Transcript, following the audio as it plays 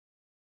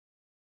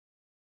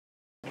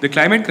The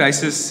climate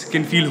crisis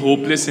can feel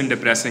hopeless and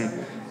depressing,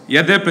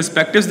 yet there are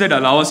perspectives that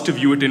allow us to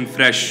view it in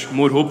fresh,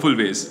 more hopeful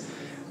ways.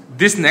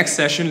 This next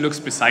session looks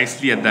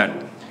precisely at that.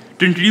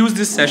 To introduce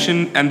this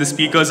session and the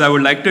speakers, I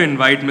would like to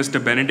invite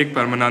Mr. Benedict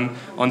Parmanand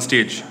on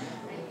stage.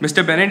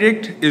 Mr.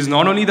 Benedict is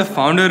not only the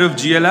founder of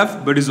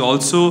GLF, but is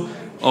also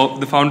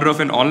the founder of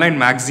an online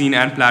magazine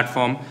and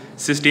platform,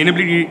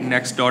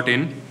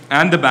 sustainabilitynext.in,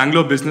 and the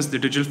Bangalore Business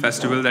Digital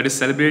Festival that is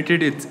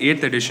celebrated its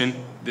 8th edition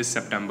this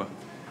September.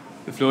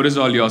 The floor is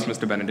all yours,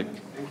 Mr. Benedict.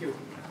 Thank you.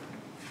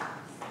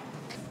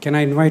 Can I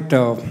invite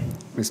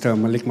Mr.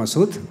 Mallick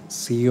Masood,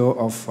 CEO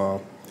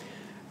of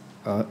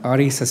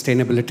ATREE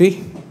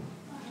Sustainability?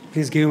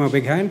 Please give him a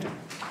big hand.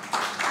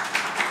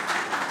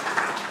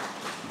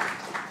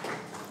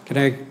 Can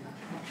I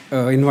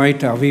invite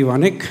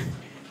Vanak?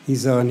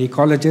 He's an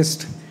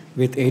ecologist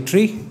with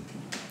ATREE.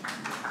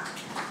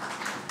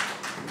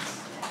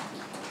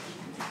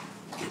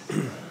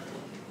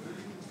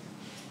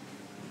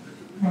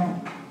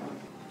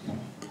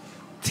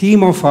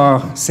 Theme of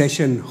our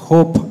session,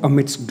 Hope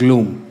Amidst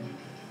Gloom.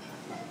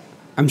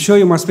 I'm sure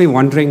you must be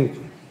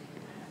wondering,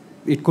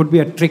 it could be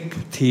a trick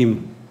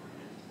theme,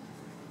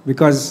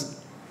 because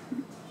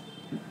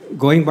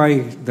going by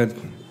the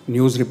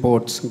news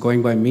reports,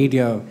 going by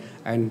media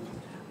and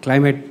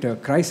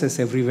climate crisis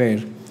everywhere,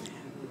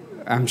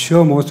 I'm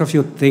sure most of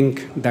you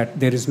think that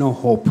there is no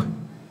hope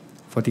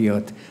for the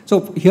earth.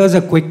 So here's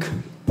a quick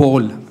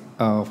poll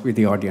with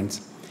the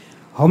audience.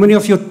 How many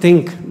of you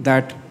think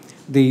that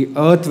the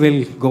earth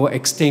will go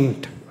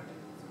extinct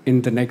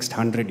in the next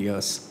 100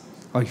 years,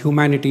 or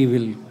humanity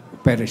will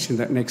perish in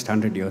the next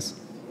 100 years?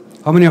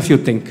 How many of you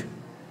think?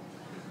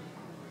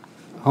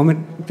 How many?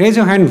 Raise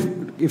your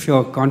hand if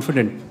you're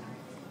confident.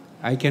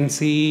 I can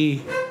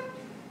see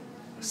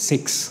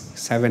 6,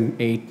 7,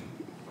 8,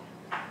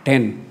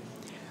 10,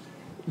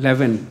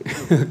 11.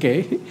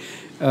 Okay.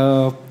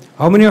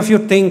 How many of you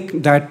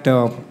think that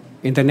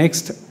in the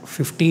next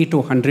 50 to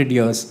 100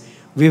 years,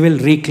 we will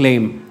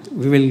reclaim,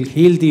 we will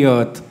heal the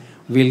earth,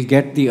 we'll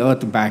get the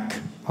earth back?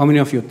 How many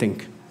of you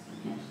think?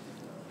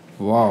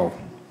 Wow,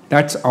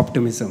 that's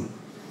optimism.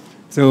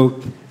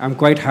 So I'm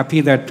quite happy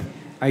that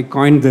I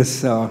coined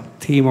this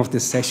theme of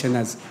this session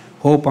as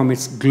Hope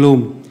Amidst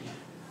Gloom.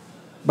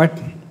 But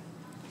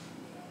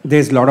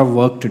there's a lot of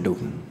work to do.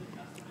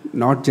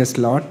 Not just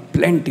a lot,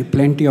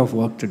 plenty of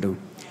work to do.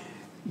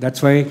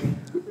 That's why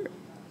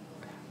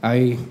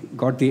I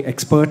got the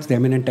experts, the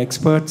eminent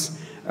experts,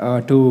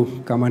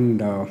 to come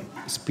and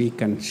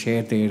speak and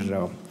share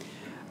their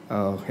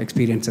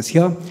experiences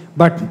here.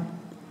 But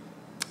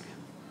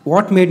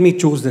what made me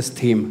choose this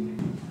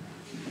theme?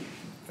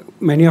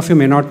 Many of you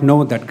may not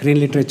know that Green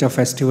Literature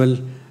Festival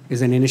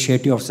is an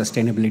initiative of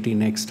Sustainability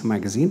Next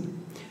magazine.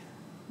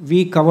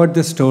 We covered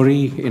this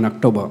story in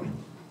October.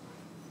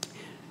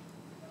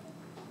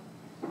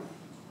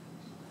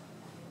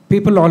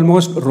 People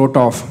almost wrote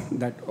off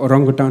that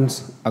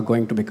orangutans are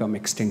going to become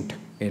extinct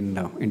in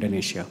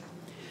Indonesia.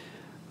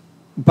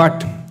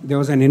 But there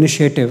was an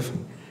initiative,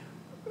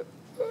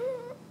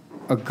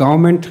 a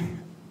government,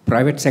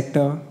 private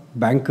sector,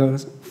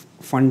 bankers,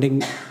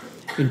 funding.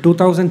 In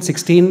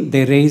 2016,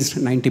 they raised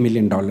 $90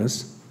 million.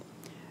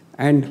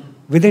 And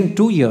within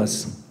 2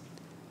 years,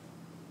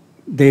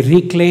 they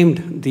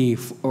reclaimed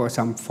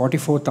some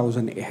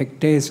 44,000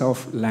 hectares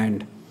of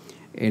land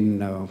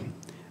in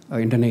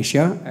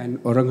Indonesia, and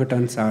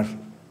orangutans are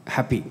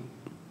happy.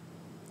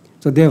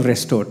 So they have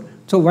restored.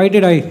 So why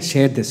did I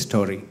share this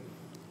story?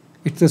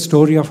 It's a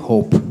story of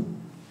hope.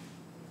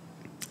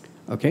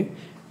 Okay?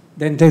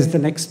 Then there's the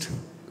next.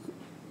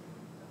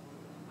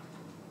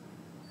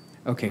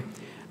 Okay.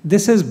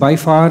 This is by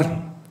far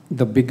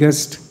the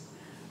biggest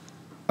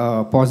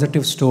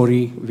positive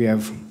story we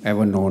have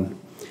ever known.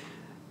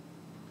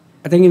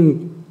 I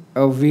think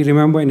we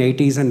remember in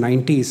 80s and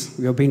 90s,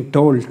 we have been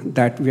told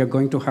that we are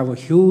going to have a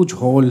huge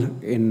hole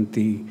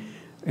in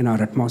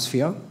our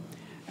atmosphere,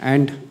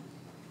 and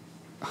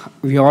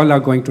we all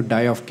are going to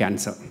die of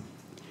cancer.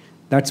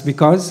 That's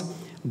because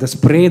the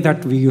spray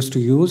that we used to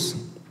use,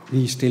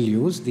 we still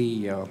use,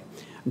 the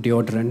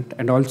deodorant,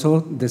 and also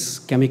this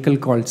chemical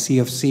called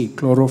CFC,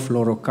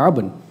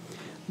 chlorofluorocarbon,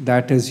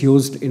 that is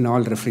used in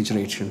all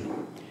refrigeration.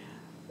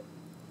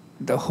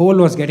 The hole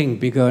was getting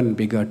bigger and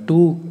bigger.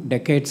 2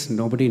 decades,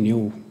 nobody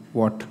knew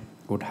what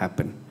would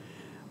happen.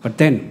 But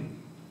then,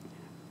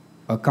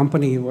 a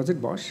company, was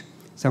it Bosch?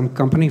 Some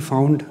company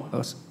found,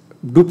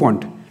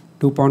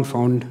 DuPont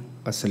found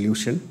a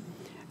solution.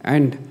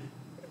 And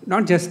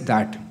not just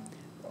that,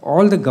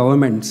 all the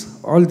governments,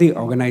 all the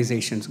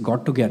organizations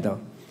got together,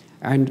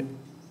 and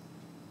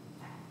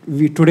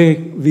today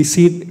we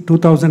see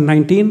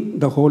 2019,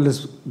 the hole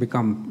has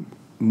become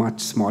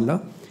much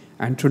smaller,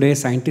 and today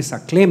scientists are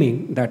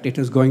claiming that it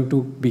is going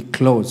to be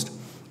closed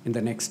in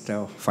the next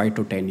 5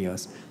 to 10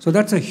 years. So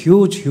that's a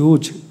huge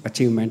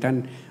achievement,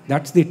 and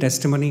that's the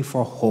testimony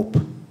for hope.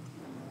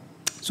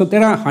 So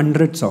there are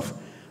hundreds of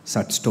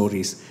such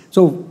stories.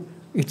 So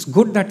it's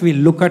good that we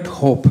look at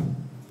hope,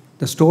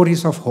 the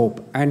stories of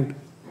hope. And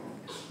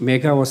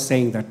Megha was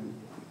saying that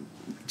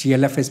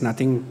GLF is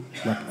nothing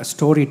but a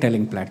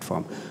storytelling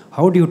platform.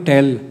 How do you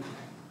tell,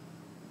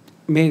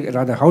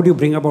 how do you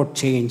bring about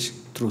change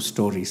through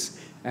stories?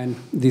 And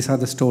these are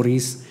the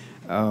stories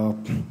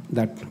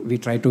that we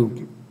try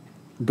to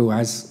do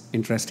as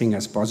interesting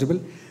as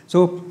possible.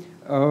 So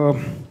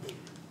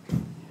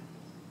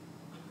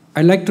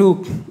I'd like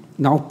to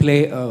now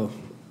play a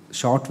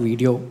short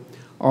video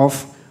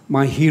of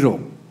my hero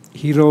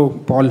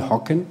Paul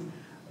Hawken.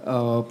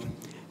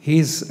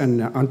 He's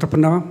an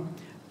entrepreneur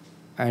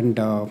and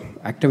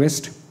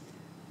activist.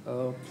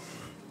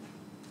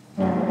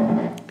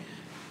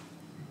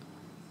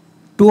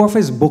 Two of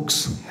his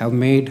books have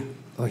made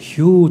a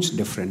huge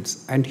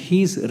difference, and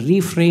he's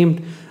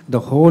reframed the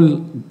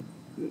whole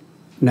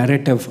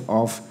narrative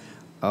of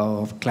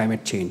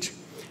climate change.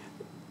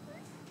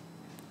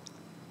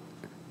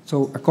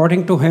 So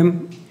according to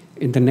him,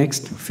 in the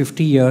next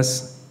 50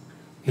 years,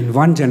 in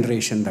one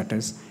generation that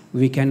is,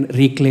 we can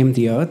reclaim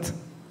the earth,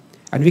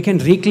 and we can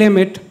reclaim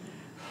it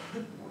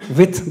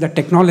with the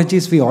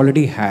technologies we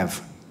already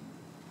have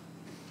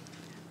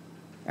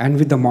and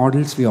with the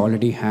models we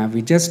already have.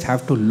 We just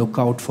have to look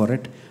out for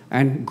it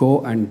and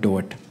go and do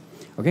it.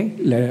 Okay,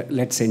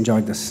 let's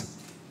enjoy this.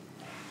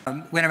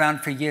 Went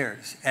around for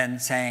years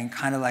and saying,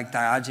 kind of like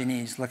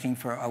Diogenes looking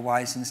for a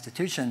wise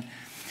institution,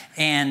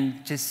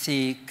 and to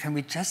see, can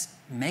we just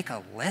make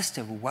a list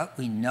of what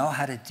we know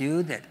how to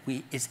do that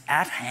is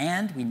at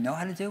hand, we know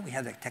how to do, we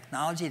have the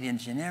technology, the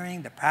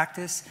engineering, the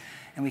practice,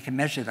 and we can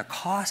measure the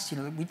cost. You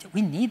know,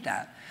 we need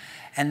that.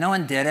 And no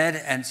one did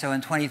it, and so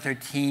in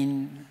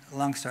 2013,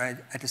 long story,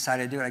 I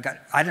decided to do it.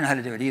 I didn't know how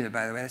to do it either,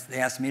 by the way. They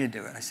asked me to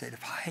do it. I said,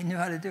 if I knew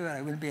how to do it,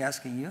 I wouldn't be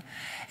asking you.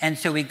 And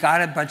so we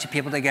got a bunch of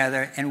people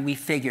together, and we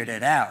figured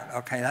it out.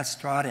 Okay, that's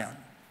Drawdown.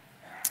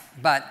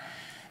 But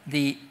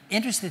the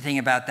interesting thing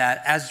about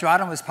that, as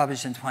Drawdown was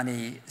published in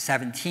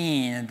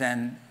 2017, and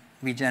then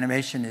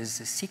Regeneration is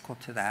a sequel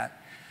to that,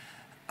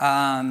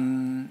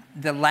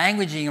 the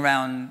languaging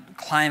around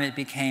climate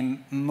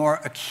became more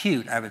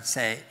acute, I would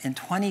say. In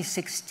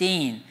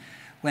 2016,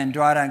 when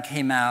Drawdown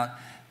came out,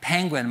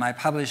 Penguin, my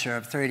publisher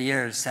of 30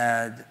 years,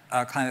 said,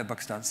 climate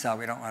books don't sell.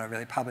 We don't want to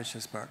really publish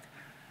this book.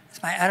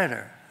 It's my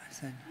editor. I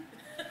said,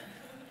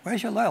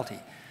 where's your loyalty?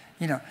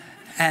 You know,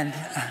 and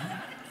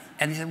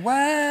he said,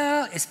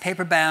 well, it's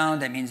paper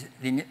bound. That means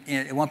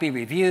it won't be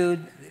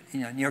reviewed.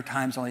 You know, New York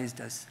Times only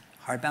does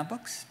hardbound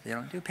books. They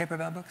don't do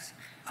paperbound books.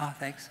 Oh,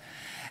 thanks.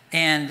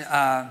 And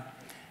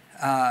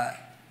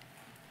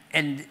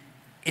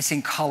it's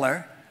in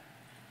color,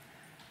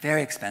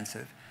 very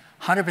expensive.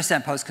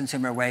 100%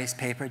 post-consumer waste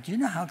paper. Do you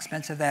know how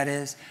expensive that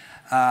is?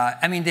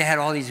 I mean, they had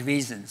all these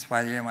reasons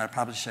why they didn't want to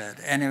publish it.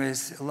 And it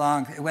was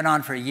long, it went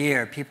on for a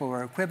year. People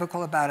were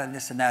equivocal about it and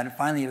this and that. And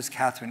finally, it was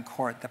Catherine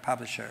Court, the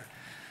publisher.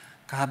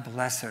 God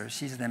bless her.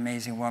 She's an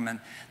amazing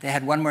woman. They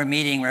had one more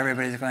meeting where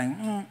everybody's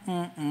going,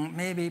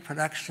 maybe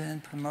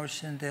production,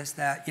 promotion, this,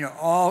 that, you know,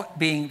 all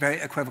being very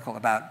equivocal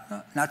about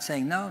not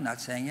saying no,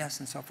 not saying yes,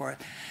 and so forth.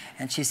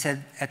 And she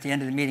said, at the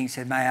end of the meeting,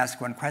 said, may I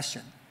ask one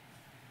question?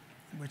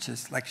 Which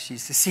is like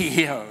she's the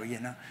CEO, you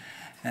know.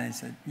 And I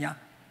said, yeah.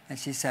 And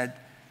she said,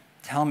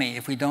 tell me,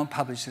 if we don't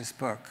publish this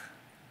book,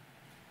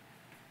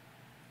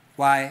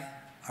 why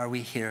are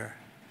we here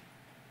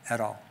at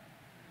all?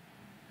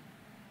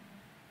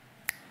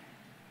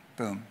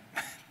 Boom,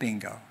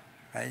 bingo,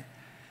 right?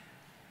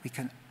 We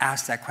can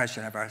ask that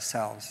question of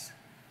ourselves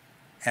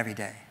every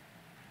day.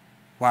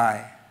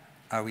 Why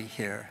are we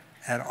here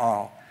at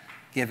all,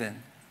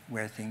 given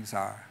where things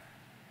are?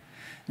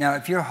 Now,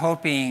 if you're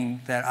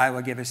hoping that I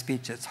will give a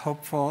speech that's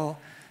hopeful,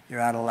 you're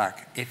out of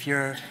luck. If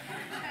you're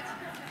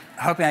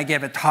hoping I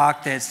give a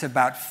talk that's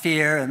about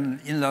fear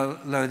and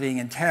loathing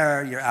and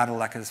terror, you're out of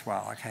luck as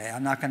well, okay?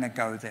 I'm not going to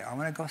go there. I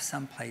want to go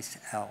someplace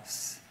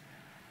else,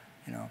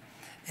 you know?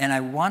 And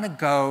I want to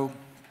go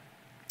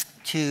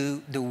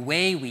to the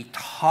way we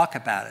talk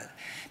about it,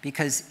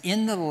 because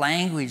in the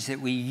language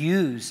that we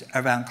use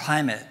around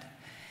climate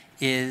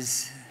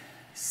is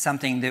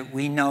something that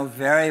we know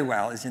very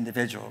well as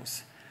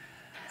individuals,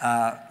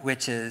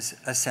 which is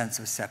a sense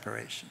of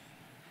separation.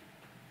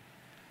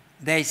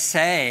 They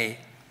say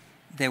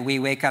that we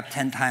wake up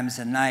 10 times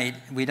a night,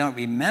 we don't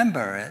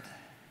remember it,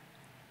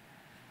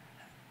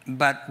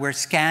 but we're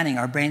scanning,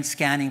 our brain's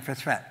scanning for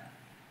threat.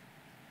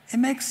 It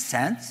makes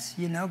sense,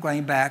 you know,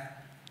 going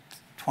back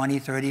 20,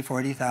 30,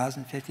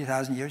 40,000,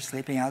 50,000 years,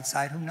 sleeping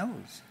outside, who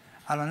knows?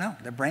 I don't know.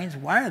 The brain's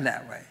wired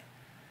that way.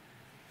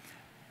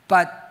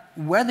 But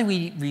whether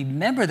we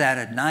remember that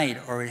at night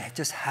or it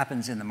just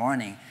happens in the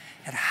morning,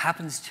 it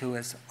happens to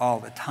us all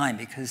the time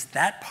because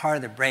that part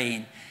of the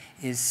brain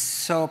is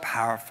so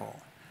powerful.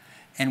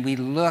 And we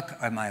look,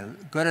 am I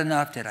good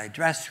enough? Did I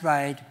dress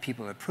right? Do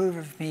people approve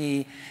of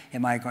me?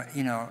 Am I going,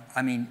 you know,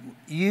 I mean,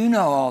 you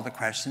know all the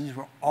questions.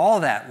 We're all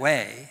that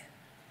way,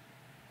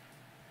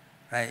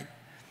 right?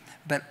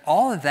 But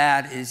all of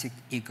that is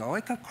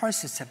egoic. Of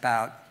course, it's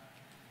about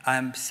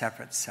I'm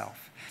separate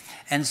self.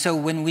 And so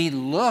when we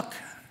look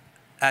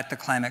at the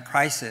climate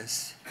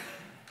crisis,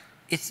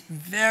 it's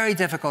very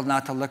difficult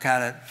not to look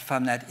at it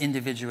from that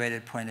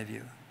individuated point of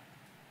view.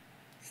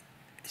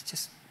 It's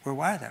just, we're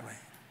wired that way.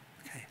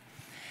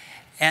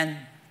 And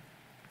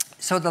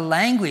so the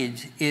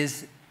language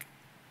is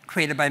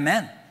created by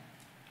men.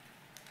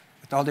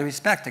 With all due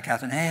respect to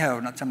Catherine Hayhoe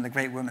and some of the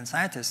great women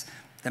scientists,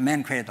 the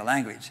men created the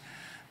language.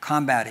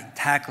 Combating,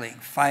 tackling,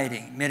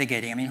 fighting,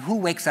 mitigating. I mean, who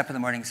wakes up in the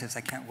morning and says,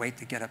 I can't wait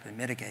to get up and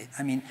mitigate?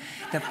 I mean,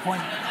 the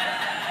point,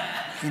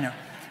 you know.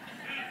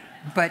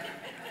 But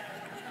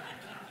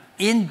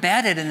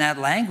embedded in that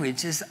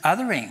language is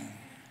othering.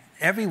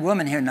 Every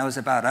woman here knows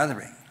about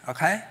othering,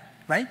 okay?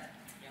 Right?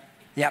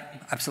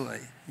 Yep,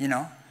 absolutely. You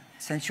know,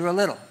 since you were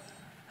little.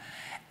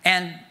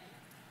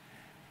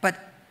 But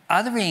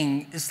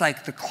othering is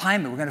like the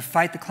climate. We're going to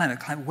fight the climate.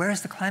 Where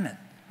is the climate?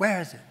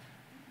 Where is it?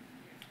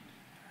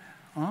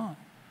 Oh.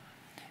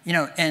 You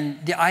know,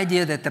 and the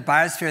idea that the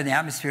biosphere and the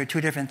atmosphere are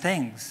two different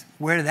things,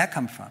 where did that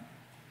come from?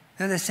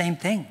 They're the same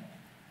thing.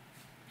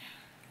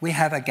 We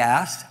have a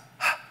gas,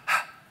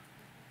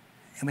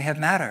 and we have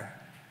matter.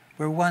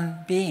 We're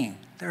one being.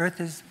 The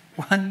Earth is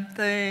one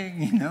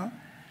thing, you know?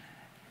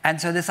 And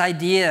so this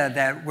idea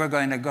that we're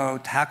going to go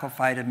tackle,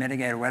 fight, and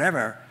mitigate, or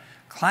whatever,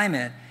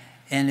 climate,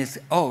 and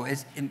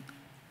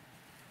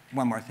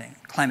one more thing,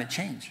 climate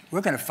change.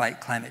 We're going to fight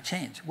climate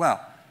change.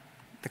 Well,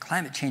 the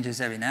climate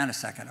changes every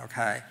nanosecond,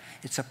 okay?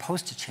 It's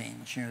supposed to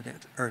change. You know, the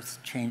Earth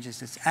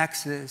changes its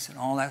axis and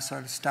all that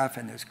sort of stuff,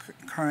 and there's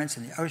currents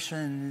in the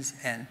oceans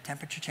and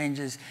temperature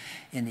changes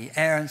in the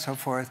air and so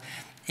forth.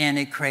 And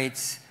it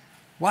creates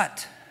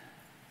what?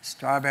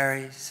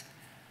 Strawberries,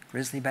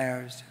 grizzly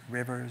bears,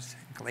 rivers,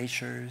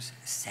 glaciers,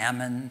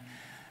 salmon,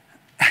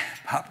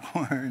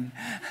 popcorn,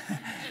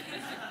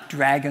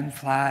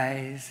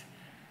 dragonflies.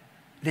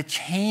 The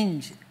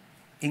change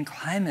in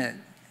climate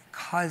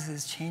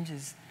causes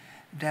changes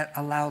that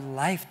allow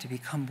life to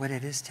become what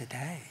it is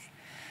today.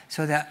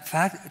 So that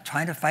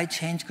trying to fight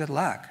change, good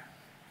luck.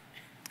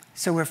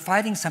 So we're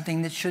fighting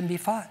something that shouldn't be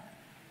fought.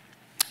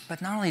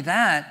 But not only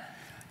that,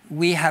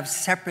 we have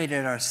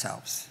separated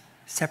ourselves.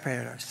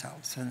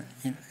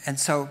 And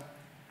so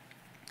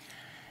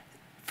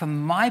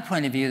from my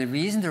point of view, the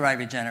reason to write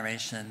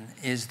regeneration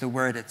is the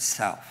word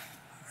itself,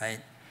 right?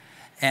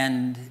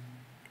 And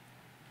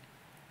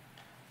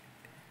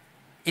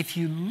if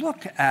you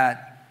look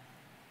at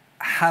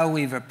how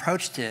we've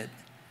approached it,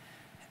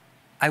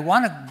 I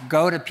want to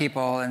go to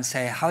people and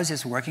say, how is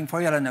this working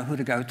for you? I don't know who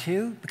to go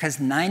to, because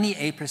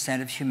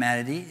 98% of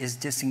humanity is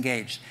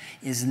disengaged,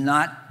 is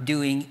not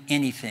doing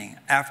anything.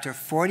 After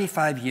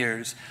 45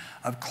 years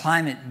of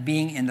climate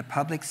being in the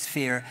public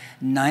sphere,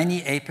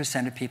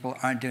 98% of people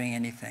aren't doing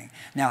anything.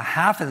 Now,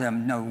 half of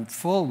them know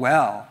full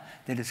well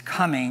that it's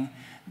coming,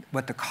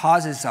 what the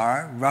causes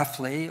are,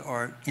 roughly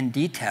or in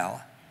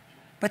detail,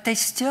 but they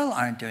still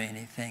aren't doing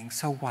anything.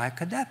 So why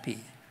could that be?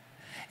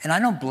 And I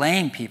don't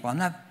blame people. I'm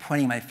not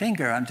pointing my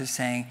finger. I'm just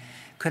saying,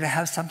 could it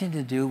have something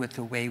to do with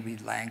the way we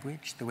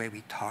language, the way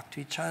we talk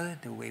to each other,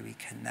 the way we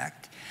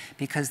connect?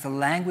 Because the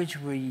language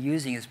we're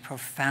using is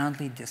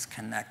profoundly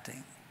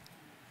disconnecting,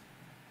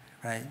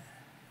 right?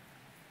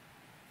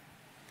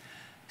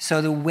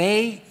 So the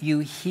way you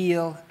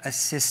heal a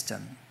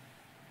system,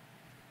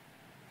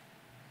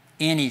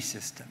 any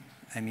system,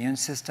 immune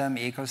system,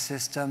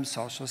 ecosystem,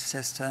 social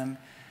system,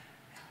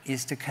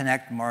 is to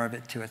connect more of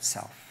it to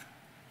itself.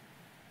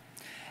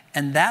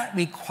 And that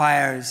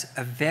requires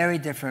a very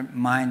different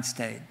mind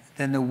state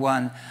than the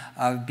one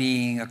of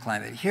being a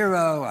climate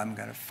hero. I'm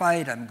going to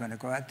fight. I'm going to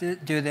go out to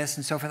do this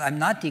and so forth. I'm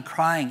not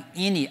decrying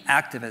any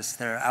activists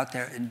that are out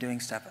there and doing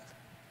stuff.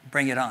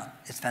 Bring it on.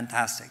 It's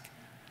fantastic.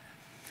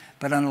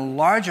 But on a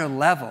larger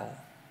level,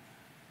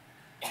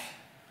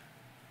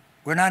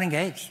 we're not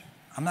engaged.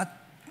 I'm not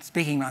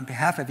speaking on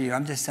behalf of you.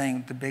 I'm just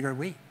saying the bigger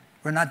we.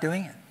 We're not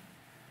doing it.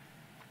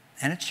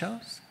 And it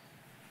shows,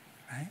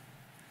 right?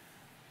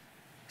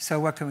 So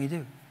what can we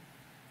do?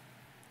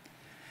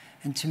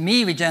 And to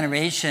me,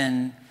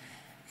 regeneration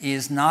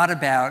is not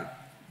about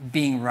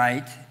being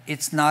right.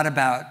 It's not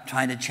about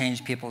trying to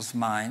change people's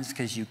minds,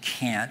 because you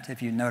can't,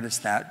 if you notice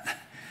that.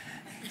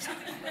 It's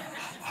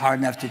hard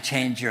enough to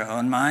change your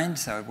own mind,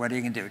 so what are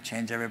you going to do?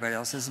 Change everybody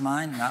else's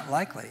mind? Not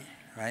likely,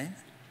 right?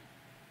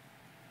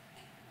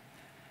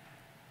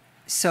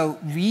 So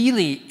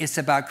really, it's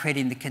about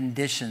creating the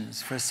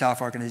conditions for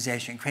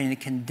self-organization, creating the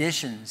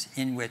conditions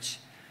in which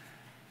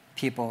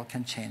people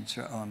can change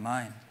their own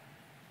mind.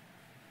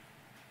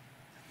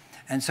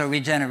 And so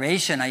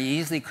regeneration, I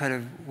easily could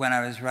have, when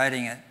I was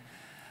writing it,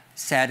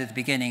 said at the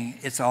beginning,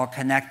 it's all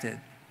connected.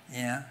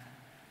 Yeah?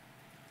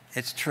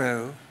 It's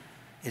true.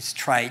 It's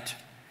trite.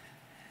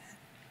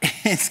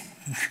 It's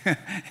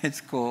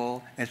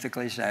cool. It's a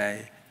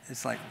cliche.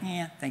 It's like,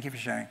 yeah, thank you for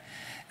sharing.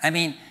 I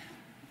mean,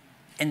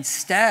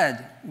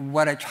 instead,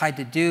 what I tried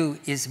to do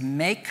is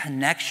make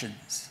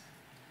connections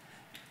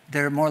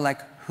that are more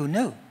like, who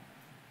knew?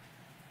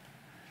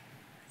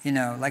 You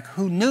know, like,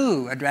 who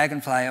knew a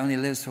dragonfly only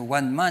lives for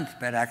 1 month,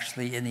 but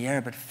actually in the air,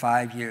 but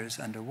 5 years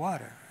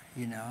underwater,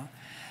 you know?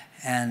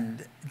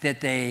 And that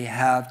they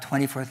have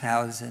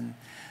 24,000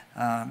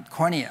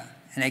 cornea,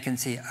 and they can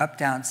see up,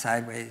 down,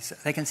 sideways.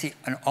 They can see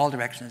in all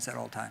directions at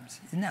all times.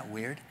 Isn't that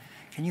weird?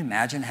 Can you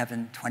imagine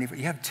having 24?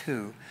 You have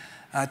 2.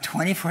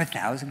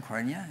 24,000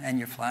 cornea, and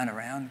you're flying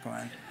around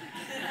going,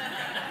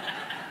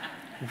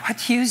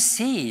 what do you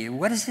see?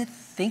 What is it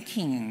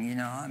thinking? You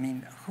know, I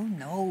mean, who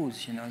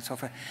knows? You know, and so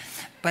forth.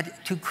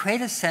 But to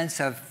create a sense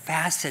of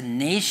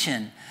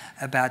fascination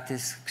about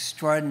this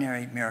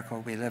extraordinary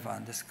miracle we live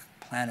on, this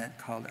planet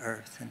called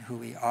Earth, and who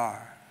we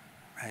are,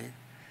 right?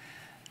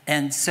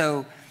 And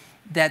so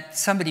that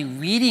somebody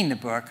reading the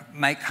book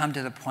might come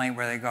to the point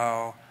where they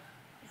go,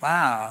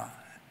 wow,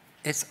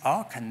 it's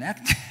all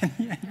connected.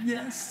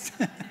 Yes.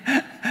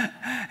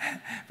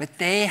 But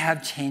they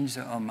have changed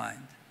their own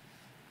mind.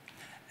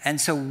 And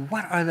so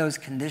what are those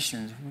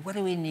conditions? What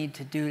do we need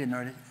to do in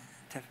order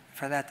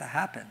for that to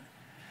happen?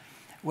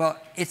 Well,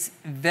 it's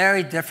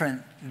very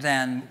different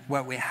than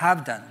what we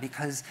have done,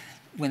 because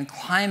when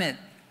climate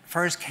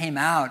first came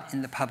out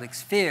in the public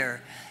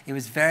sphere, it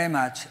was very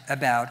much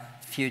about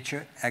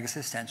future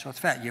existential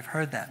threat. You've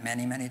heard that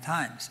many, many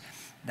times.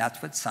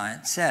 That's what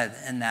science said,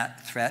 and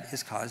that threat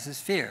causes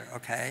fear,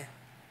 okay?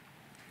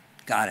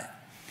 Got it.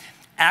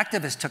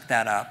 Activists took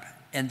that up,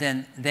 and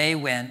then they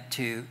went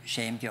to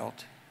shame,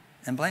 guilt,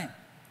 and blame,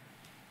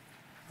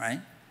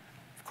 right?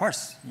 Of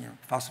course, you know,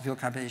 fossil fuel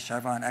companies,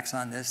 Chevron,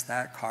 Exxon, this,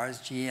 that, cars,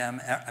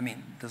 GM, I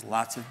mean, there's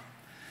lots of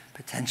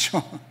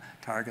potential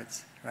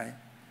targets, right?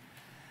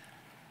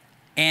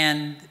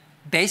 And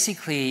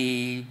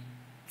basically,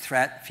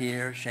 threat,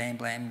 fear, shame,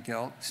 blame,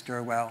 guilt,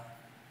 stir well.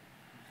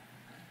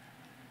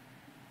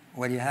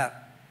 What do you have?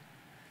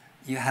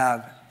 You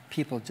have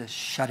people just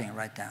shutting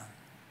right down.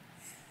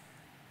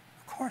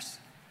 Of course.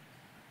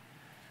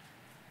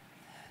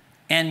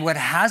 And what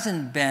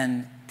hasn't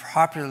been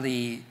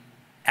properly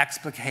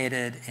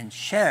explicated and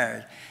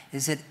shared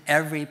is that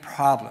every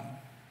problem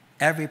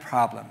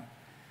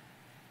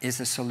is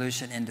a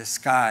solution in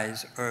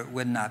disguise, or it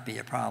would not be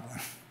a problem.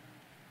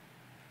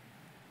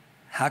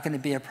 How can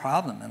it be a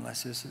problem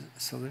unless there's a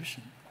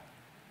solution?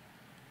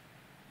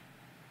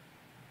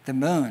 The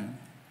moon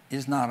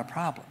is not a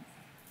problem.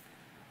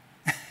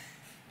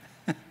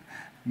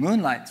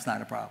 Moonlight's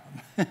not a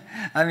problem.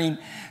 I mean,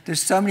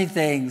 there's so many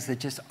things that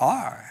just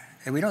are,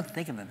 and we don't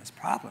think of them as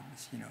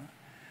problems, you know.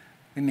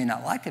 We may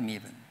not like them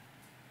even.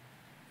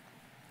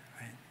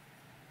 Right?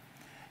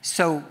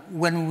 So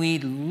when we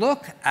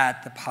look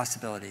at the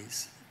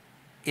possibilities,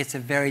 it's a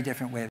very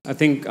different way. I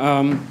think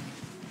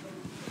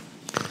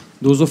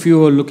those of you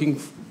who are looking,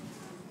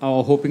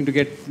 are hoping to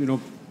get, you know,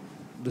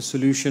 the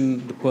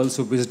solution, the pearls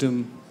of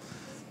wisdom,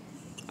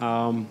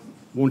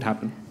 won't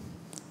happen.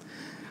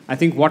 I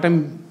think what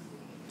I'm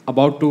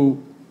about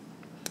to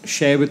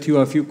share with you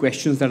are a few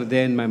questions that are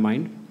there in my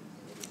mind.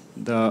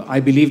 I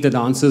believe that the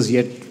answer is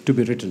yet to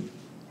be written.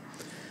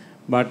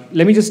 But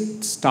let me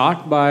just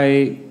start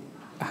by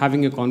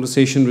having a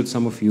conversation with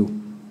some of you.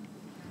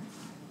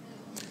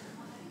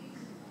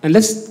 And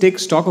let's take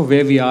stock of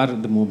where we are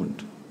at the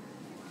moment.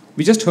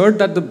 We just heard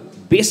that the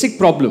basic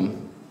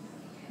problem,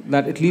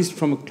 that at least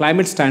from a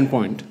climate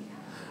standpoint,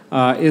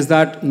 is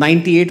that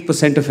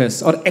 98% of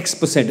us, or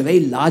X%, a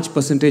very large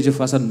percentage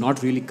of us are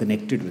not really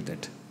connected with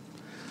it.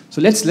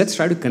 So let's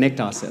try to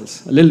connect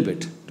ourselves a little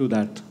bit to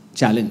that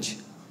challenge.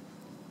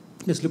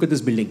 Just look at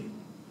this building.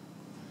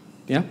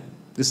 Yeah?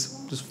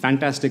 This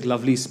fantastic,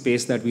 lovely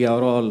space that we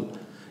are all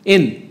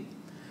in.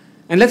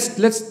 And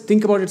let's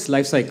think about its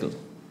life cycle.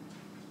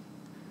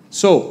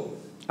 So,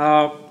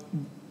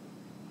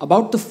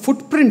 about the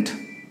footprint,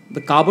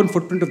 the carbon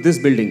footprint of this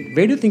building,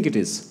 where do you think it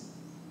is?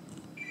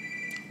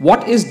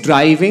 What is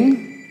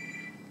driving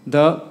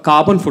the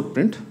carbon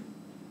footprint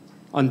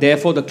and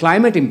therefore the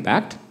climate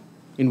impact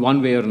in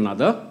one way or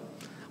another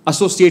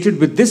associated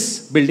with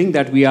this building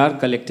that we are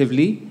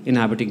collectively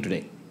inhabiting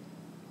today?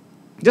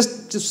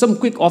 Just some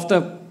quick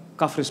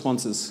off-the-cuff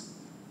responses.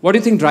 What do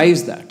you think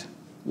drives that?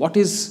 What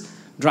is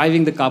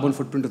driving the carbon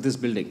footprint of this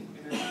building?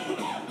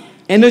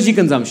 Energy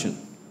consumption.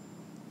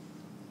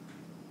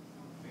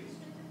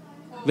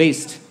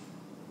 Waste.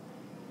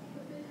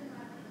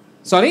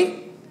 Sorry?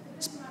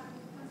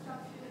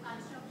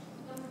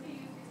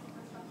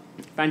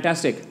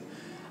 Fantastic.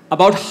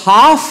 About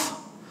half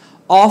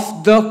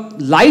of the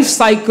life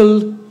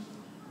cycle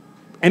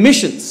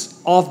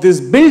emissions of this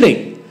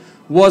building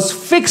was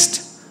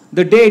fixed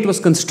the day it was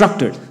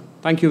constructed.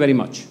 Thank you very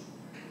much.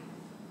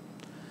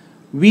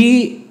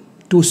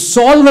 To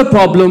solve a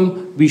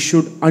problem, we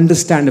should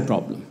understand a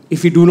problem.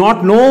 If we do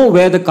not know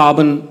where the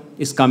carbon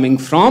is coming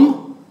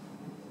from,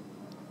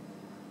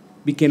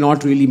 we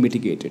cannot really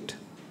mitigate it.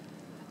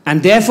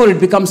 And therefore, it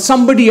becomes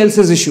somebody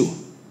else's issue.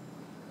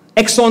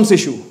 Exxon's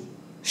issue,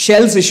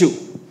 Shell's issue,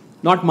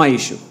 not my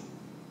issue.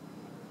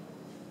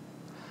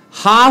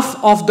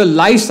 Half of the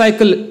life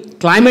cycle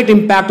climate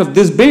impact of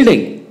this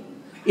building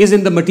is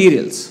in the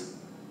materials.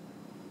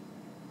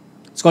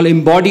 It's called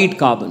embodied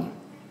carbon.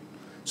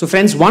 So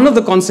friends, one of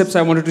the concepts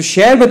I wanted to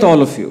share with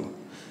all of you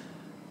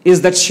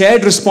is that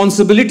shared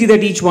responsibility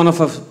that each one of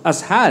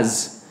us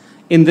has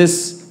in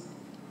this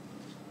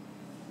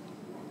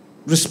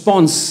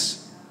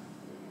response,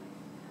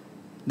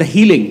 the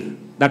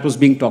healing that was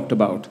being talked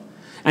about.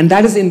 And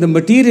that is in the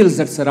materials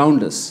that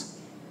surround us.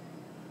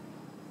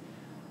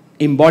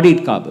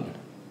 Embodied carbon.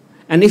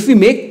 And if we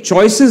make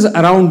choices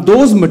around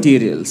those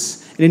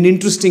materials in an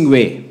interesting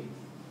way,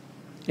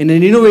 in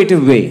an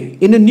innovative way,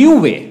 in a new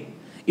way,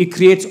 it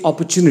creates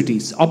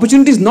opportunities.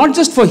 Opportunities not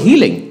just for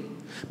healing,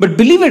 but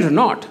believe it or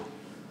not,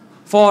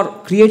 for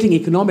creating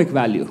economic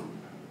value.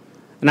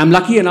 And I'm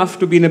lucky enough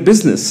to be in a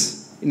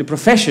business, in a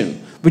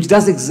profession, which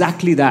does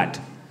exactly that.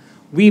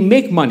 We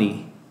make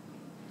money,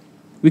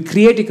 we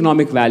create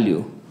economic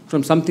value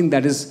from something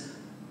that is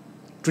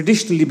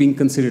traditionally being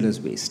considered as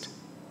waste.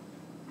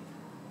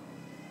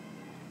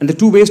 And there are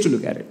two ways to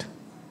look at it.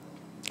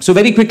 So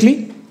very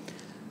quickly,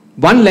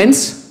 one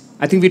lens,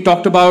 I think we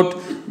talked about,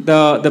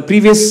 the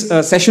previous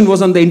session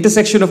was on the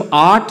intersection of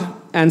art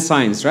and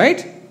science,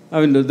 right?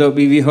 I mean,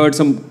 we heard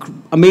some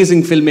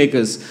amazing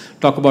filmmakers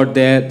talk about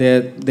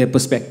their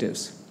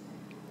perspectives.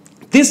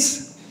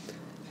 This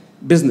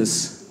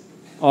business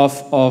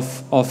of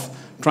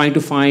trying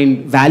to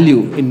find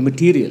value in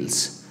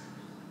materials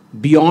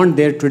beyond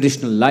their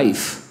traditional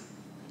life,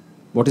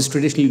 what is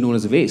traditionally known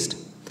as waste,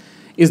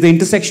 is the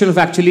intersection of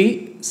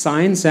actually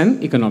science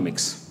and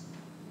economics.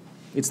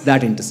 It's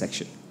that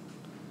intersection.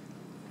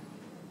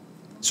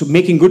 So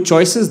making good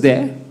choices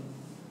there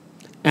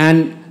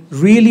and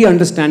really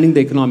understanding the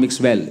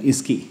economics well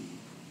is key.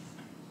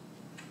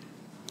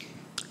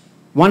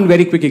 One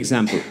very quick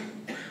example,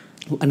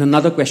 and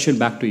another question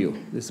back to you.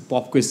 This is a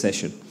pop quiz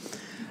session.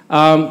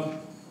 One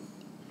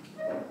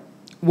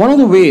of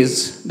the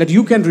ways that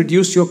you can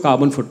reduce your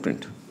carbon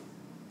footprint.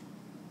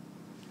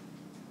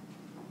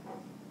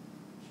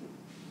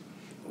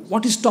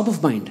 What is top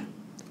of mind?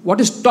 What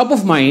is top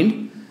of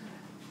mind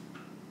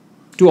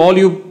to all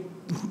you,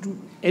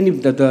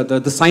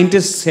 the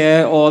scientists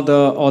here, or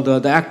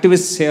the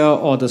activists here,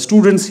 or the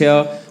students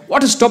here?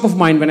 What is top of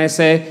mind when I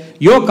say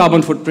your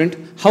carbon footprint?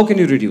 How can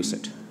you reduce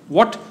it?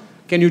 What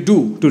can you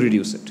do to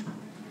reduce it?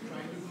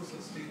 Trying to go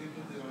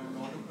sustainable, there are a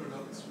lot of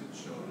products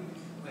which,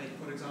 like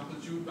for example,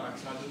 jute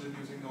bags rather than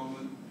using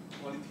normal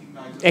polythene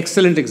bags.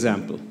 Excellent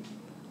example,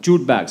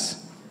 jute bags.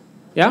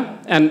 Yeah,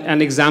 and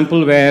an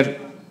example where,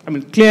 I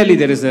mean, clearly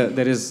there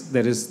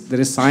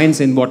is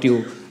science in what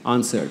you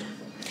answered.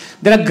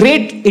 There are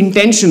great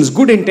intentions,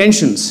 good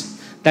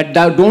intentions that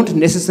don't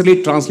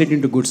necessarily translate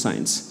into good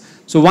science.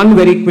 So one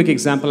very quick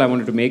example I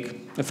wanted to make.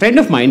 A friend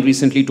of mine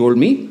recently told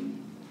me,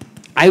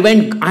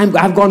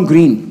 I've gone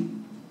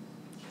green.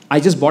 I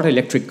just bought an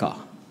electric car.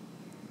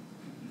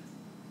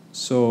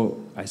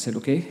 So I said,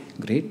 okay,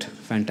 great,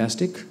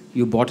 fantastic.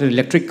 You bought an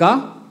electric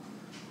car?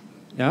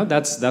 Yeah,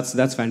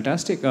 that's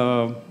fantastic.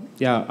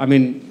 Yeah, I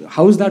mean,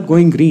 how is that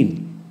going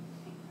green?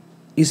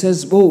 He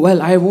says, oh,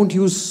 well, I won't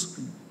use,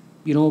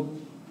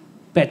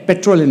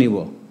 petrol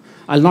anymore.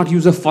 I'll not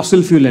use a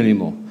fossil fuel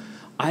anymore.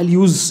 I'll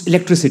use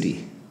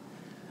electricity.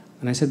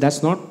 And I said,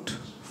 that's not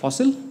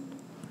fossil?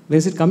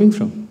 Where's it coming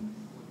from?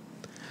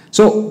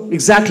 So,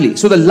 exactly.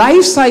 So the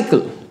life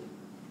cycle,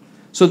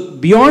 so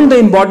beyond the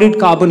embodied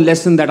carbon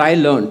lesson that I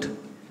learned,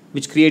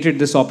 which created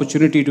this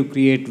opportunity to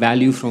create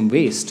value from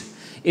waste,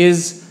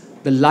 is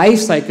the life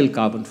cycle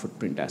carbon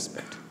footprint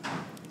aspect.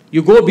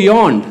 You go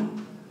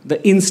beyond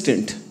the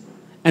instant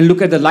and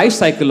look at the life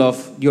cycle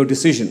of your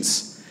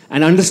decisions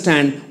and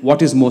understand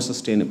what is more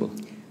sustainable.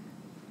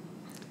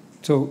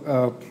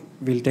 So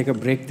we'll take a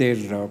break there,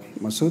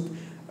 Masood.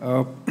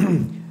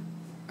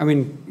 I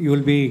mean, you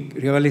will be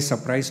really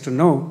surprised to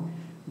know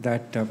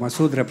that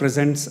Masood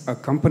represents a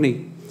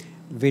company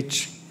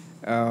which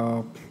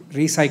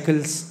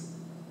recycles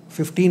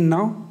 15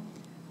 now.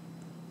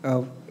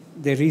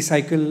 They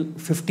recycle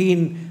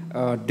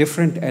 15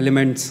 different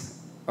elements,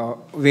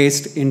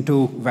 waste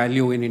into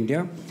value in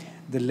India.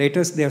 The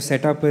latest they have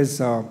set up is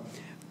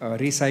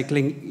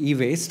recycling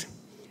e-waste,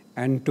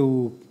 and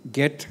to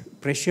get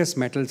precious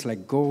metals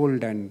like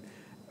gold and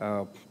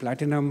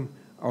platinum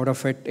out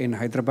of it in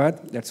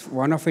Hyderabad. That's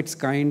one of its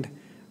kind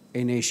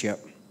in Asia.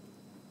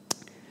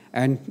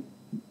 And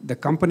the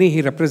company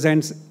he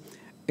represents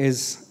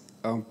is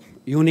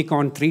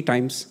unicorn 3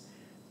 times,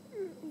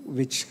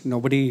 which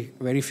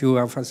very few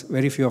of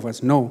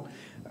us know.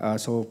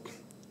 So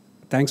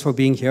thanks for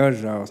being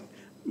here,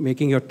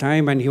 making your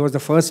time, and he was the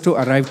first to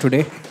arrive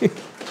today.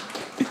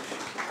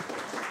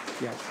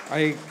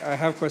 Yeah, I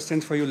have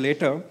questions for you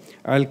later.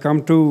 I'll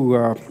come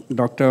to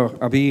Dr.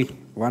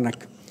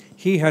 Vanak.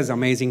 He has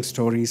amazing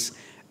stories.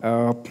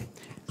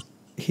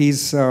 He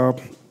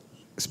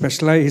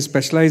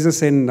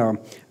specializes in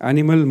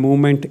animal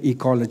movement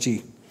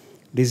ecology,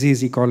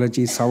 disease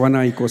ecology,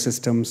 savanna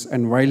ecosystems,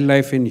 and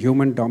wildlife in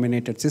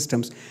human-dominated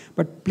systems.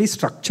 But please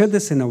structure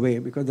this in a way,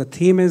 because the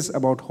theme is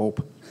about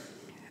hope.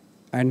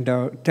 And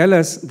tell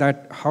us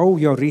that how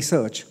your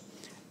research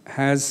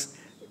has,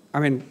 I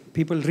mean,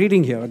 people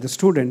reading here, the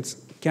students,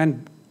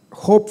 can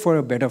hope for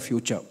a better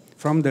future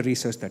from the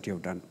research that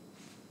you've done.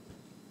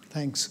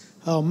 Thanks.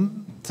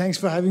 Thanks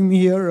for having me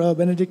here,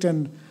 Benedict.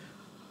 And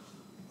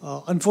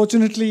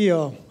unfortunately,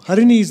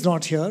 Harini is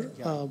not here.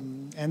 Yeah.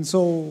 And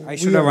so I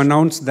should have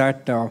announced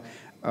that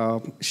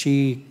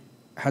she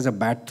has a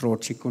bad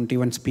throat. She couldn't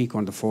even speak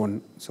on the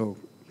phone. So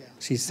yeah,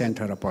 she sent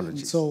her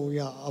apologies. So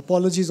yeah,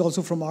 apologies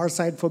also from our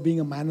side for being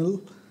a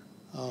manal.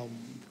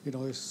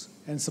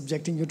 and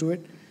subjecting you to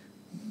it.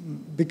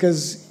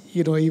 Because,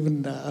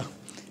 even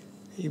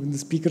the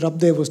speaker up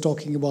there was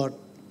talking about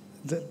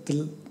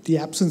the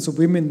absence of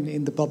women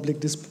in the public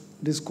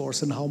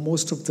discourse, and how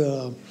most of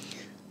the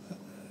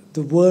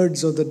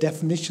words or the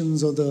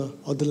definitions or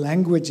the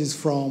language is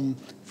from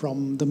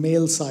the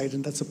male side,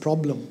 and that's a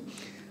problem.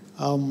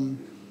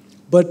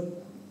 But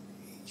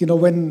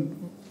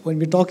when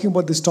we're talking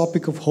about this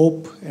topic of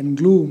hope and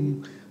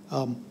gloom,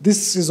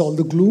 this is all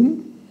the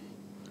gloom,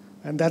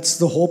 and that's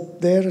the hope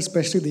there,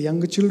 especially the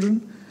younger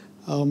children.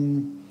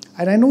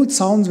 And I know it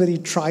sounds very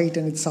trite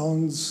and it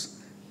sounds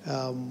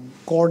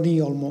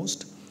corny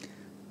almost,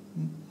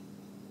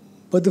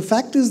 but the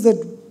fact is that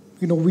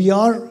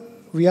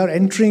we are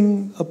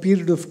entering a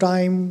period of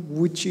time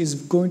which is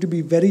going to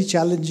be very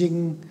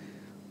challenging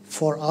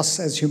for us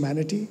as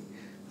humanity.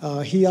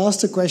 He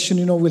asked a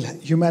question, will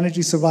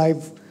humanity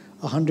survive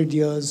 100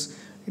 years?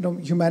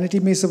 Humanity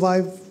may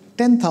survive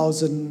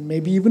 10,000,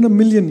 maybe even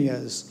 1,000,000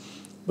 years.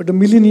 But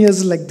 1,000,000 years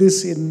is like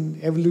this in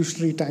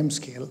evolutionary time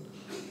scale.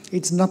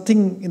 It's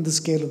nothing in the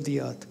scale of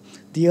the Earth.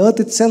 The Earth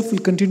itself will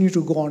continue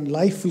to go on.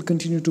 Life will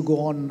continue to go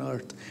on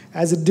Earth,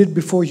 as it did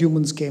before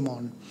humans came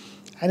on.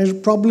 And it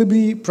will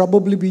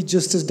probably be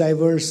just as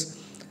diverse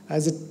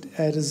as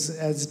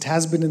it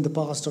has been in the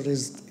past or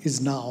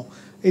is now.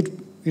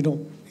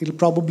 It'll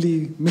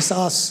probably miss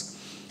us.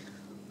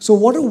 So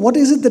what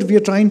is it that we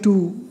are trying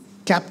to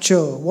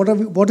capture?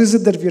 What is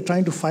it that we are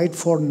trying to fight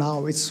for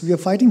now? We are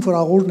fighting for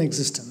our own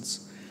existence.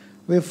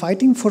 We are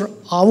fighting for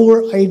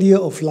our idea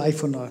of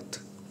life on Earth.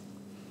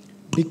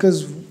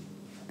 Because,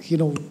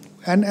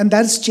 and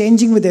that's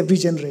changing with every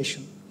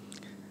generation.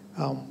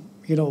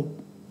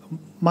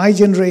 My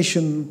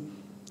generation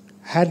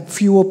had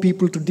fewer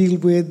people to deal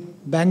with.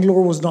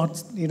 Bangalore was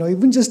not,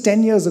 even just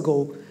 10 years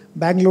ago,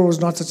 Bangalore was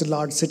not such a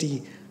large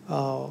city.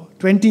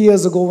 20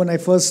 years ago, when I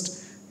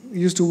first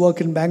used to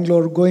work in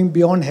Bangalore, going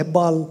beyond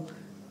Hebbal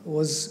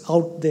was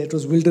out there. It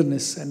was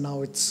wilderness, and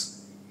now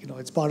it's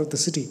part of the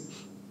city.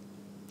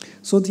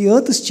 So the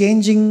Earth is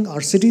changing.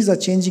 Our cities are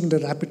changing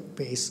at a rapid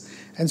pace.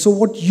 And so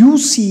what you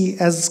see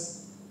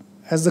as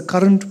the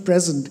current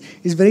present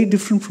is very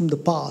different from the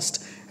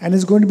past, and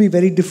is going to be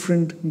very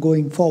different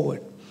going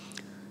forward.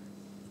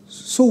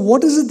 So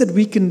what is it that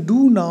we can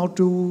do now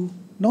to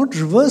not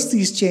reverse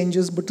these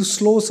changes, but to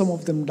slow some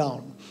of them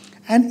down,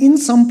 and in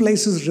some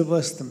places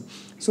reverse them?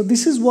 So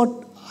this is what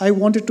I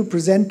wanted to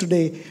present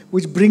today,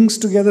 which brings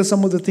together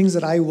some of the things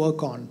that I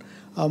work on.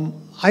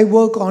 I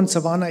work on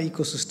savanna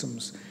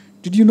ecosystems.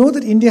 Did you know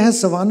that India has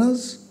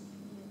savannas?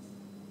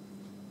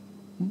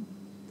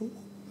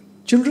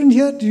 Children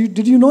here,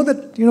 did you know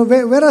that,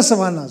 where are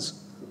savannas?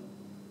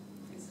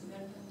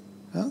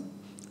 Huh?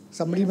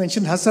 Somebody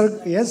mentioned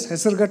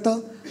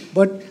Hasargata.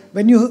 But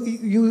when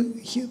you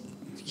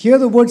hear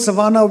the word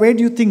savanna, where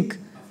do you think?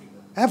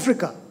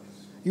 Africa.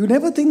 You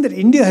never think that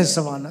India has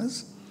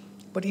savannas,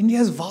 but India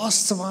has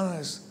vast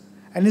savannas.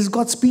 And it's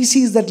got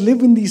species that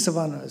live in these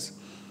savannas.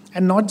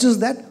 And not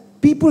just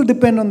that, people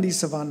depend on these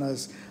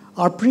savannas.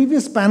 Our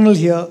previous panel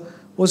here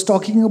was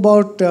talking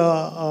about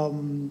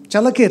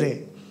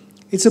Chalakere.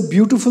 It's a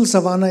beautiful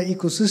savanna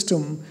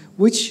ecosystem,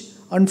 which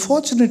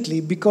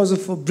unfortunately, because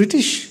of a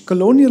British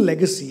colonial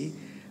legacy,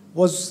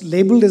 was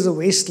labeled as a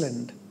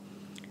wasteland.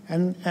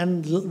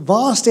 And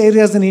vast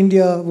areas in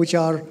India, which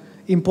are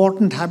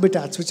important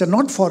habitats, which are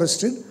not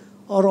forested,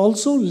 are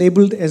also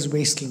labeled as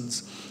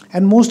wastelands.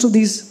 And most of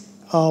these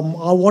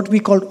are what we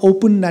call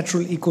open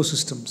natural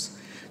ecosystems.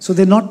 So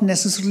they're not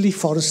necessarily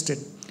forested.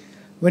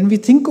 When we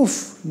think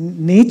of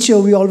nature,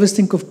 we always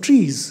think of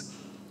trees.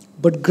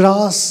 But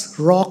grass,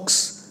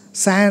 rocks,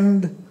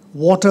 sand,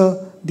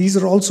 water, these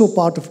are also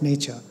part of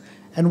nature.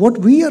 And what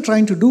we are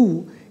trying to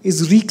do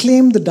is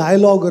reclaim the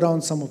dialogue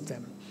around some of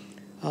them.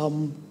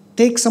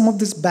 Take some of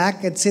this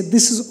back and say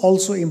this is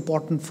also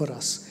important for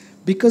us.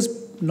 Because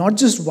not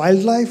just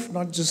wildlife,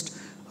 not just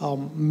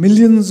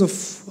millions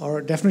of,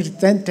 or definitely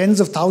tens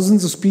of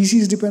thousands of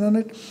species depend on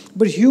it,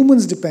 but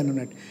humans depend on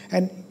it.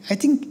 And I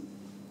think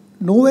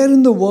nowhere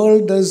in the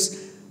world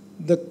does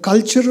the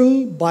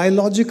cultural,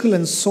 biological,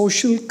 and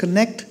social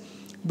connect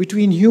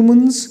between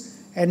humans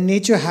and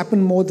nature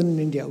happen more than in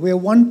India. We are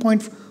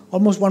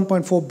almost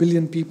 1.4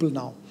 billion people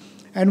now.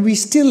 And we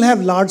still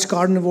have large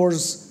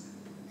carnivores.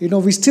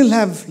 We still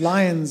have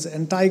lions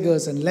and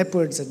tigers and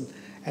leopards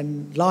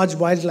and large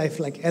wildlife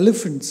like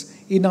elephants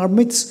in our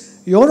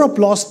midst. Europe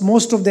lost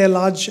most of their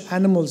large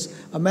animals.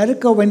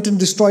 America went and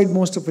destroyed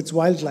most of its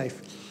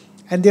wildlife.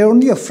 And they're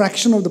only a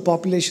fraction of the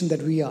population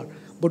that we are.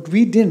 But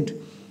we didn't.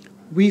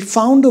 We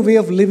found a way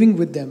of living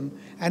with them.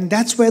 And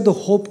that's where the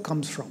hope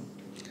comes from.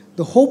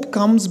 The hope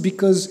comes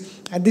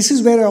because, and this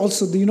is where I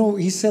also,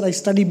 he said I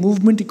study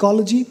movement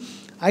ecology.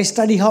 I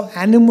study how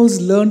animals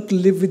learn to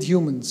live with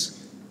humans.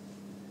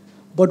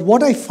 But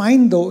what I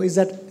find, though, is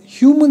that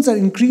humans are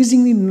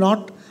increasingly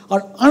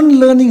are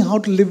unlearning how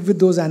to live with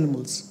those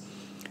animals.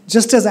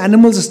 Just as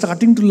animals are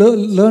starting to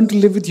learn to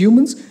live with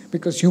humans,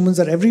 because humans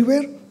are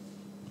everywhere,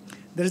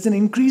 there is an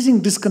increasing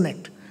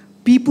disconnect.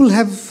 People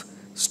have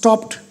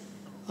stopped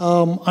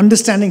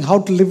understanding how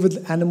to live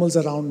with animals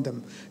around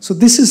them. So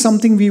this is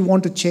something we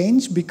want to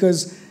change,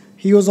 because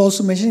he was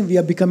also mentioning we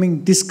are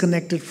becoming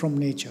disconnected from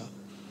nature.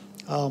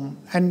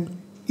 And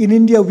in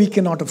India, we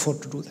cannot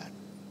afford to do that.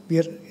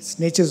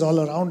 Nature is all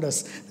around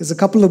us. There's a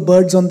couple of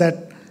birds on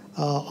that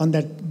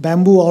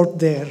bamboo out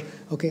there.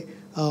 Okay,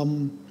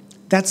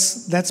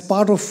 that's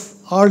part of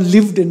our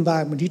lived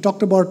environment. He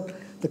talked about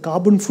the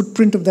carbon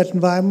footprint of that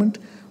environment,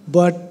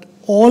 but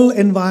all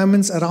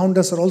environments around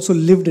us are also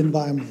lived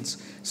environments.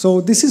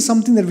 So this is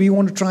something that we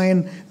want to try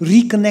and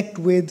reconnect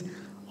with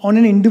on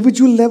an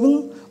individual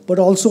level, but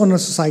also on a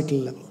societal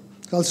level.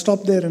 So I'll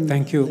stop there and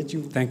thank you. let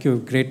you. Thank you.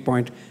 Great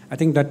point. I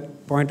think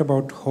that point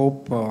about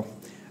hope.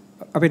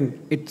 I mean,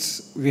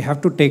 we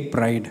have to take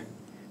pride.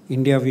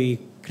 India, we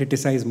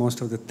criticize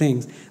most of the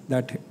things.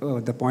 That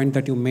the point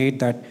that you made,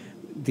 that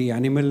the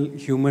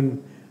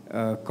animal-human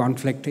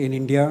conflict in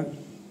India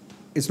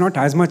is not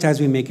as much as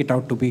we make it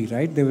out to be,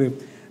 right? They will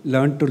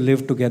learn to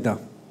live together.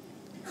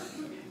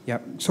 Yeah.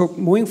 So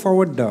moving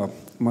forward,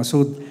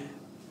 Masood,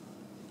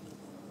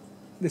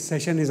 this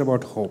session is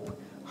about hope.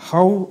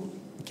 How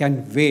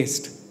can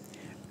waste?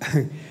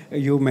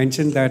 You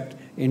mentioned that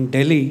in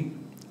Delhi,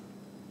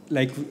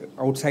 like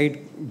outside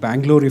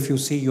Bangalore, if you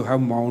see, you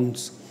have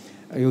mounds,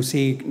 you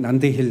see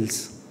Nandi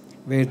Hills,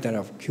 where there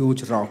are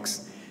huge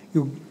rocks.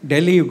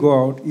 Delhi, you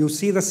go out, you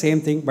see the same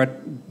thing, but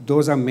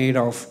those are made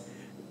of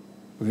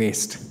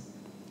waste.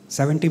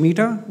 70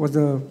 meter was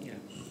the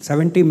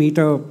 70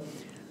 meter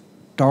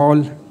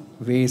tall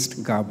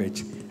waste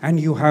garbage. And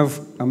you have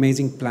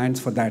amazing plans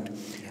for that.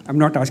 I'm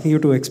not asking you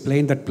to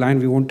explain that plan,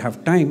 we won't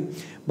have time,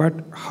 but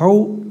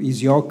how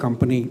is your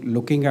company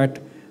looking at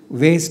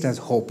waste as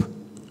hope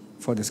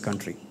for this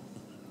country?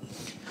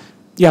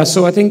 Yeah,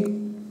 so I think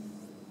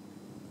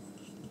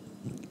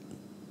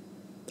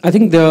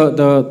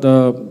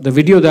the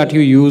video that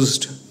you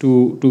used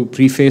to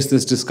preface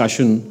this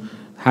discussion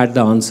had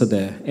the answer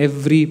there.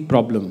 Every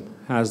problem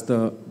has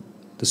the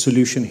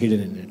solution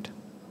hidden in it.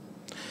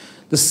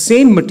 The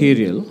same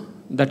material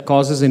that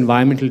causes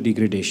environmental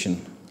degradation,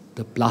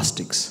 the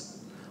plastics.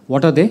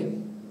 What are they?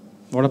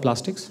 What are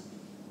plastics?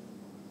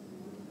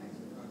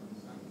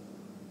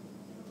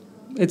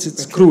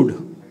 It's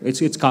crude.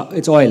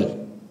 It's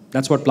oil.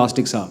 That's what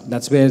plastics are.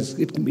 That's where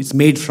it's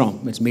made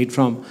from. It's made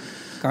from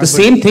the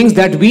same things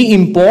that we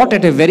import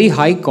at a very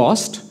high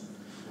cost,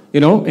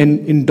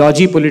 in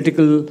dodgy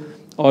political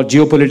or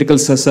geopolitical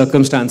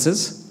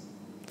circumstances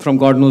from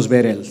God knows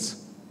where else.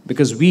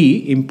 Because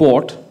we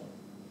import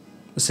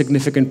a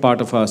significant part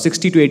of our,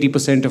 60 to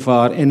 80% of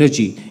our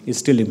energy is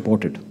still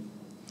imported.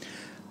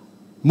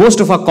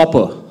 Most of our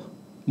copper,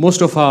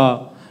 most of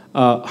our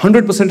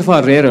 100% of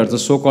our rare earths, the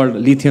so-called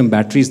lithium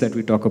batteries that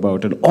we talk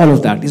about, and all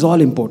of that is all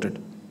imported.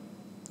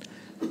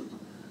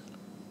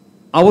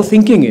 Our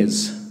thinking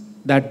is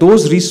that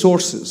those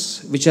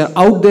resources which are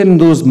out there in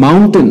those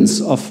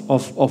mountains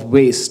of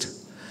waste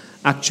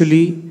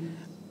actually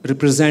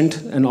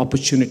represent an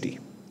opportunity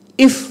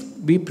if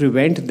we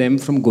prevent them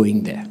from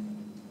going there.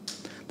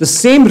 The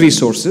same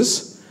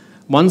resources,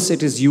 once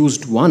it is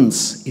used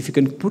once, if you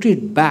can put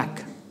it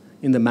back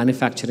in the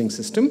manufacturing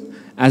system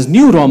as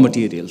new raw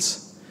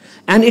materials,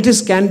 and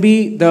can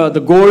be the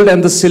gold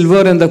and the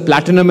silver and the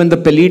platinum and the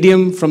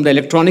palladium from the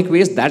electronic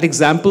waste, that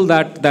example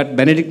that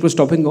Benedict was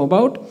talking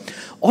about,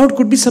 or it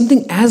could be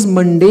something as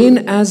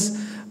mundane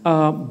as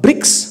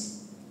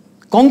bricks,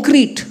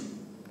 concrete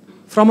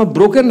from a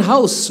broken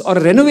house or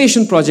a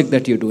renovation project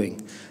that you're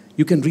doing.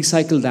 You can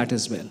recycle that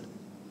as well.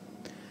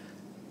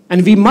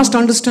 And we must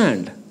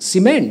understand,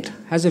 cement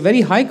has a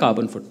very high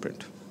carbon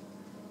footprint.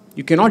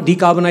 You cannot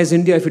decarbonize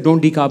India if you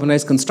don't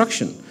decarbonize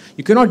construction.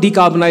 You cannot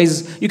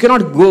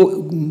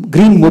go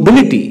green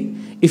mobility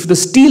if the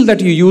steel that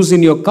you use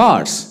in your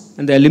cars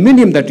and the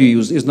aluminum that you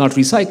use is not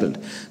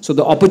recycled. So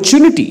the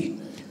opportunity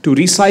to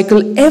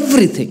recycle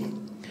everything,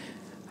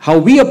 how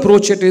we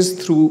approach it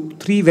is through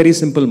 3 very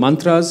simple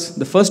mantras.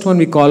 The first one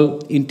we call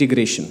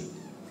integration.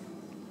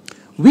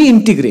 We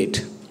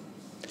integrate.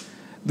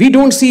 We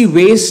don't see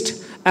waste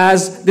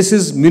as this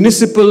is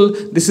municipal,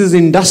 this is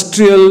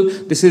industrial,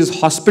 this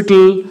is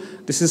hospital,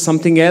 this is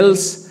something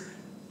else.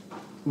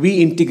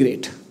 We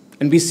integrate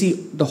and we see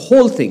the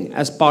whole thing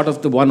as part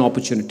of the one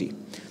opportunity.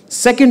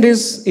 Second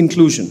is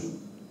inclusion.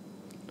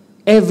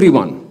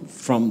 Everyone,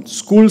 from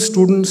school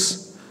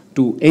students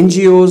to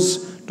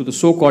NGOs to the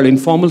so-called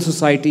informal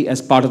society,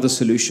 as part of the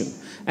solution.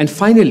 And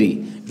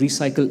finally,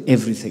 recycle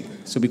everything.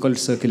 So we call it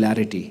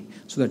circularity,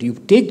 so that you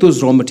take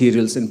those raw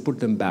materials and put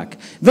them back.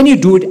 When you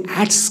do it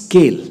at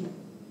scale,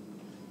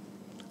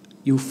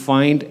 you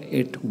find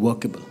it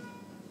workable.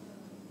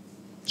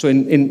 So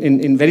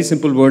in very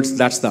simple words,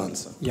 that's the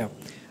answer. Yeah.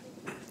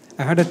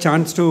 I had a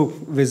chance to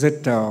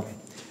visit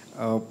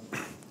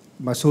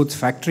Masood's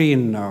factory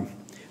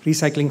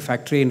recycling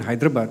factory in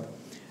Hyderabad.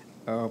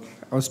 I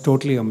was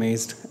totally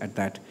amazed at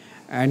that.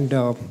 And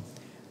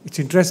it's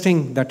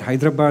interesting that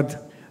Hyderabad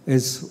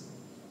is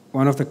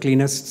one of the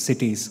cleanest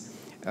cities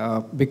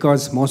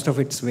because most of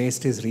its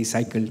waste is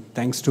recycled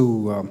thanks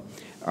to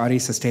RE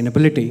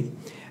sustainability.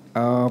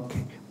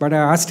 But I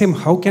asked him,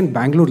 how can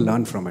Bangalore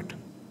learn from it?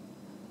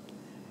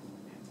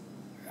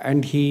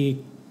 and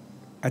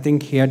I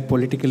think he had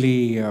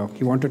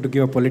he wanted to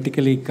give a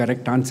politically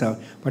correct answer,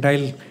 but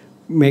I'll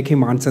make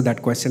him answer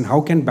that question.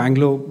 How can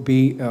Bangalore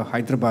be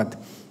Hyderabad?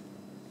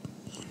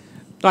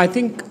 I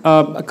think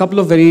a couple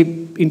of very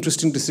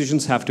interesting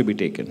decisions have to be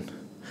taken.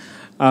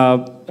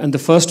 And the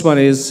first one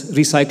is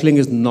recycling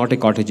is not a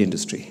cottage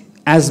industry.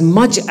 As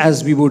much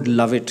as we would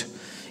love it,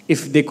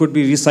 if they could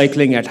be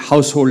recycling at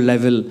household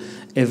level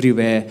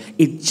everywhere,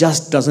 it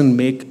just doesn't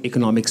make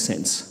economic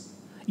sense.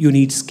 You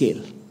need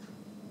scale.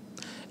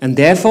 And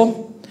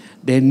therefore,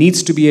 there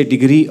needs to be a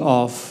degree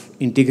of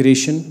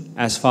integration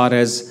as far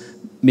as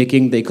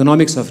making the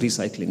economics of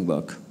recycling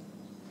work.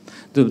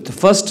 The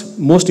first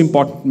most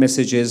important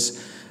message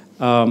is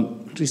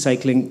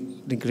recycling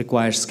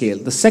requires scale.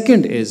 The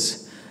second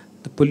is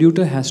the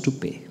polluter has to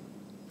pay.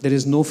 There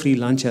is no free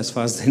lunch as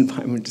far as the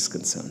environment is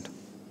concerned.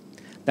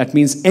 That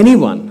means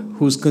anyone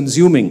who's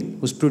consuming,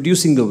 who's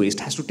producing the waste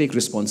has to take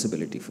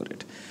responsibility for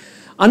it.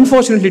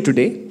 Unfortunately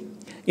today,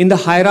 in the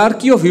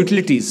hierarchy of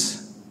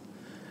utilities,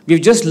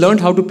 we've just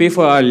learned how to pay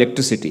for our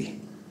electricity.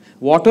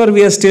 Water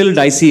we are still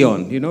dicey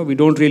on. We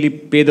don't really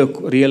pay the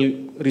real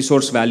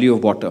resource value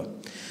of water.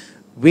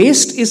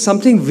 Waste is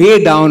something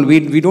way down.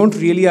 We're not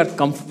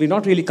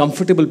really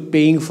comfortable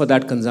paying for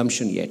that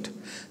consumption yet.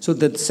 So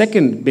the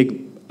second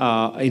big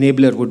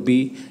enabler would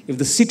be if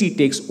the city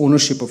takes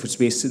ownership of its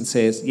waste and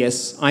says,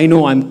 yes, I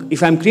know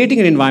if I'm creating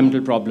an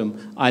environmental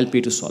problem, I'll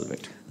pay to solve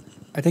it.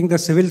 I think the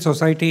civil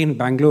society in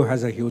Bangalore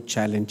has a huge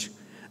challenge.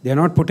 They're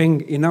not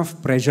putting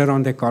enough pressure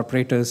on their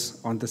corporators,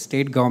 on the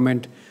state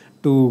government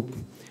to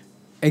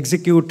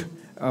execute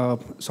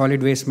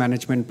solid waste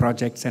management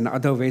projects and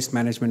other waste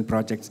management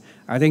projects.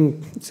 I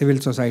think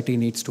civil society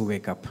needs to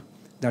wake up.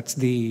 That's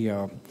the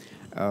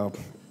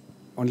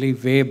only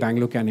way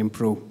Bangalore can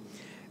improve.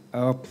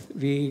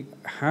 We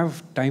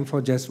have time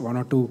for just one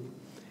or two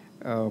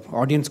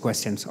audience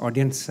questions.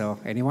 Audience,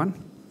 anyone?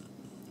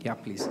 Yeah,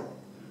 please.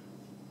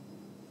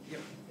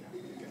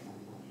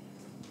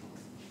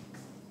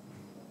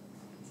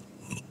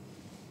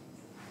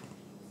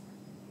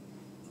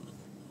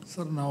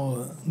 Sir,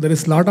 now there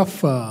is a lot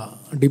of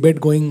debate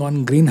going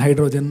on green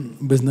hydrogen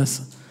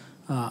business.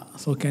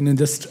 So can you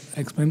just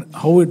explain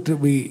how it will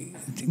be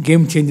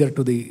game changer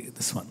to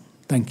this one?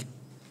 Thank you.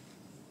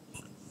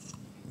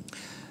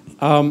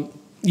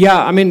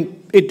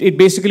 It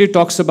basically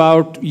talks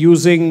about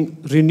using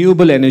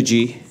renewable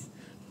energy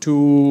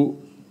to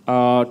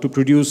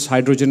produce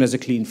hydrogen as a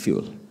clean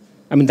fuel.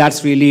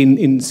 That's really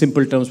in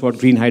simple terms what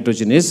green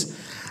hydrogen is.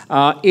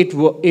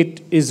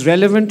 It is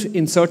relevant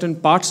in certain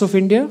parts of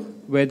India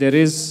where there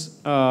is,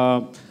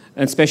 and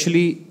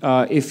especially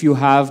if you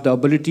have the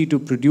ability to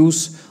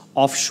produce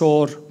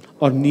offshore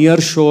or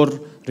near-shore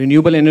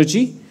renewable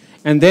energy,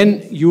 and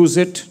then use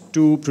it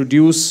to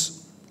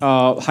produce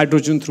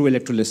hydrogen through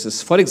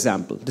electrolysis. For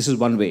example, this is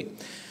one way.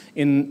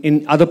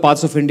 In other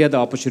parts of India, the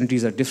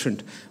opportunities are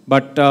different.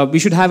 But we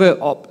should have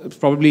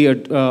probably a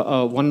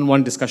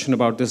one-on-one discussion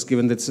about this,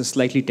 given that it's a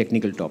slightly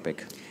technical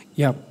topic.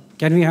 Yeah.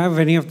 Can we have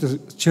any of the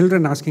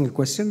children asking a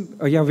question?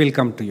 Oh, yeah, we'll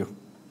come to you.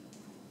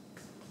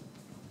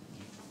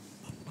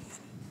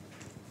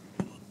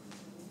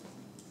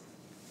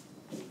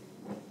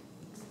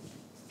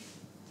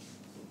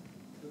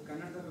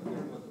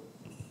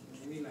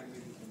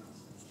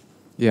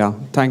 Yeah,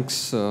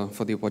 thanks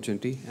for the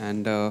opportunity.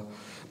 And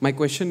my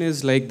question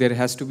is, there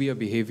has to be a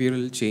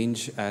behavioral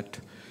change at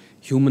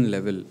human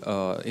level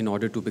in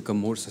order to become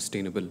more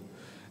sustainable.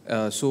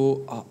 Are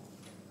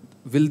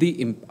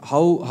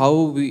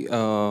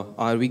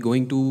we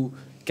going to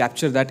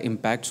capture that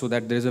impact so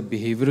that there is a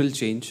behavioral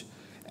change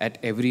at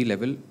every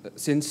level?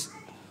 Since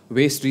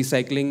waste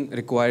recycling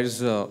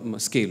requires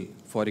scale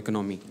for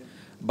economy,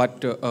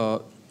 but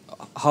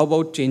how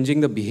about changing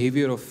the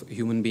behavior of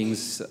human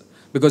beings?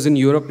 Because in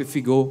Europe, if we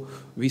go,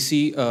 we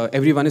see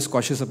everyone is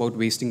cautious about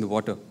wasting the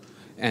water,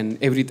 and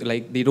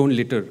they don't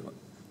litter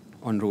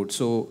on roads.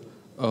 So,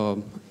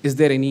 is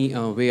there any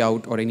way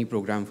out or any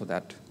program for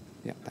that?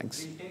 Yeah,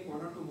 thanks. We'll take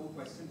one or two more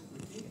questions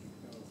quickly,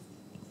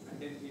 and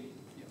then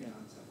we'll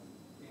answer.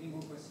 Any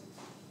more questions?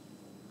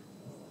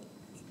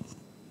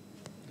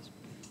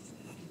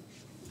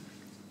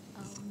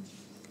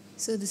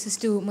 So this is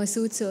to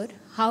Masood sir.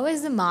 How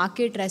has the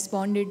market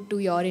responded to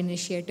your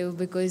initiative?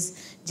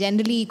 Because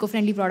generally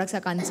eco-friendly products are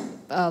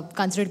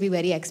considered to be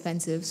very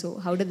expensive. So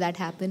how did that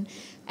happen?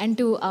 And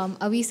to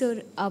Avi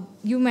sir,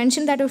 you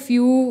mentioned that a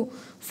few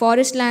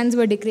forest lands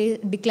were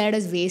declared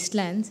as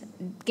wastelands.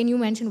 Can you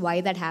mention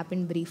why that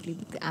happened briefly?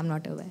 I'm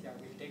not aware. Yeah,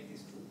 we'll take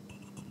these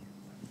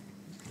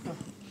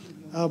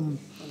two.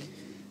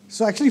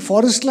 So actually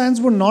forest lands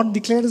were not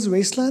declared as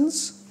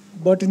wastelands,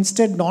 but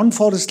instead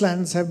non-forest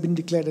lands have been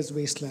declared as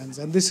wastelands.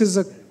 And this is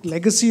a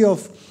legacy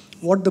of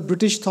what the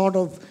British thought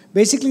of.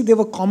 Basically, they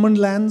were common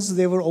lands,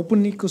 they were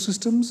open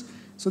ecosystems.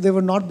 So they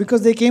were not,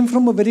 because they came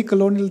from a very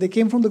colonial, they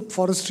came from the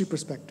forestry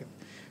perspective.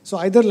 So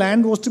either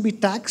land was to be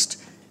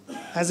taxed,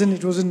 as in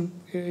it was in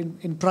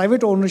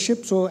private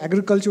ownership, so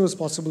agriculture was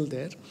possible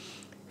there.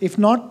 If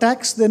not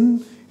taxed,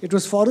 then it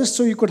was forest,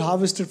 so you could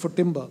harvest it for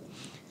timber.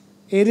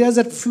 areas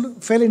that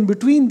fell in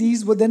between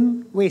these were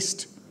then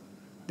waste.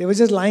 They were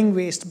just lying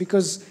waste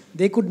because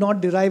they could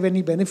not derive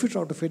any benefit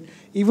out of it,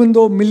 even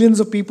though millions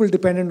of people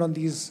depended on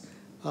these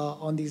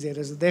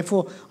areas.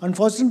 Therefore,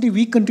 unfortunately,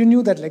 we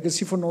continue that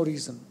legacy for no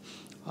reason.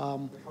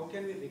 How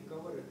can we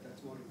recover it?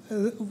 That's more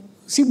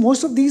See,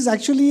 most of these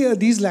actually,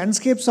 these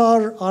landscapes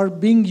are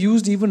being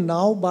used even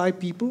now by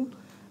people.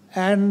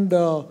 And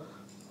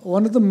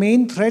one of the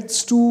main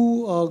threats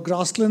to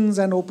grasslands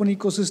and open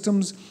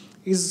ecosystems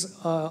is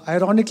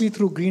ironically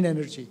through green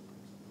energy.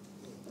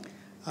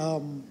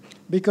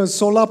 Because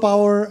solar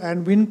power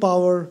and wind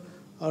power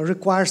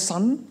require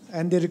sun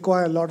and they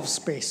require a lot of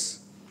space.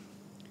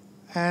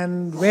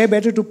 And where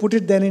better to put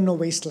it than in a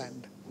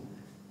wasteland?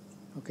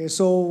 Okay,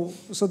 so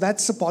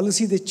that's a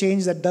policy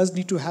change that does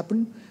need to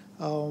happen.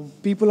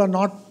 People are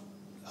not,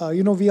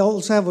 we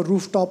also have a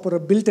rooftop or a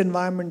built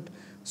environment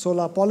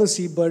solar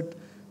policy,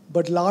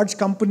 but large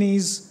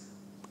companies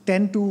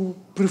tend to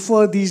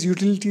prefer these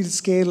utility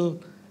scale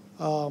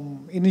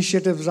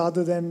initiatives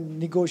rather than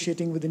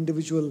negotiating with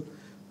individual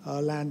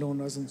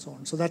landowners and so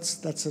on. So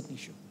that's an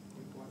issue.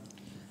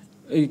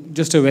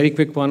 Just a very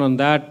quick one on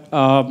that.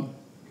 So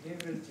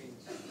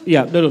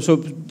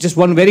just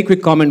one very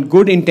quick comment.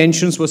 Good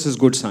intentions versus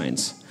good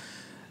science.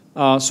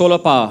 Solar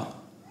power,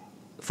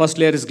 first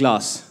layer is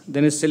glass,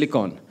 then is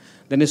silicon,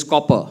 then is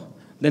copper,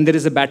 then there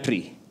is a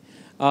battery.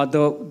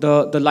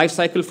 The life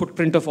cycle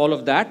footprint of all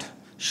of that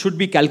should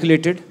be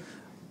calculated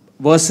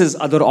versus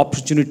other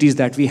opportunities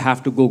that we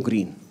have to go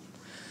green.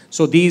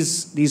 So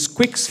these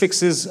quick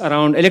fixes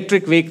around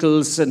electric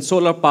vehicles and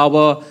solar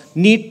power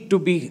need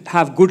to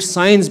have good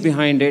science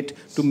behind it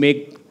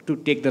to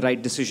take the right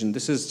decision.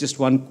 This is just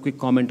one quick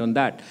comment on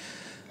that.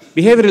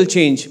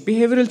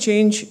 Behavioral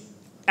change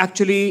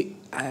actually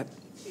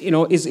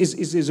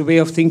is a way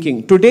of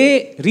thinking.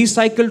 Today,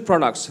 recycled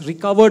products,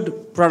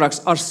 recovered products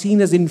are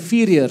seen as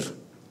inferior.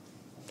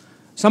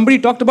 Somebody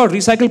talked about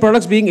recycled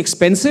products being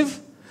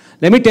expensive.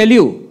 Let me tell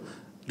you,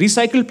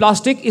 recycled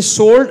plastic is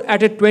sold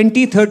at a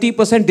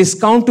 20-30%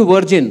 discount to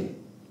virgin.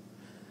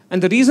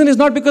 And the reason is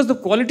not because the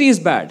quality is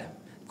bad,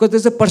 because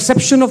there's a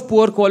perception of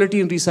poor quality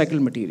in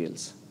recycled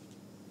materials.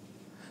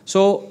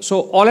 So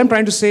all I'm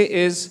trying to say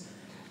is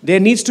there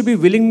needs to be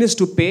willingness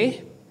to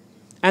pay,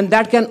 and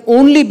that can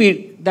only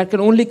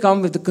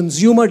come with the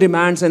consumer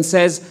demands and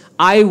says,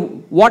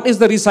 what is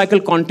the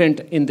recycled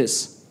content in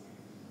this?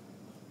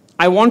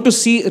 I want to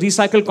see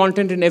recycled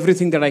content in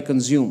everything that I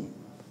consume.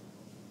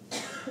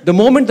 The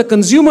moment the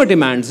consumer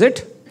demands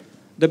it,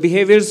 the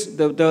behaviors,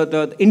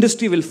 the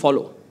industry will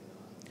follow.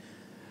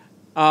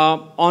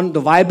 On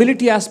the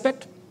viability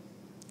aspect,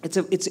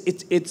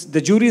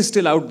 the jury is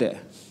still out there.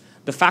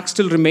 The fact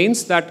still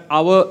remains that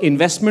our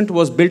investment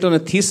was built on a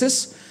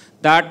thesis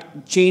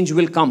that change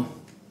will come.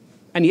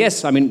 And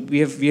yes, I mean,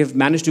 we have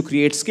managed to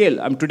create scale.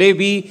 Today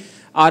we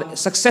are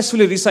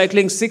successfully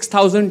recycling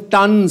 6,000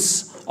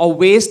 tons of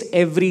waste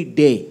every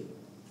day.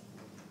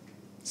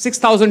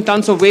 6,000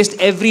 tons of waste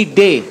every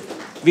day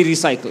we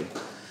recycle.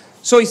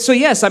 So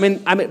yes,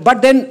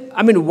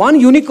 one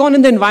unicorn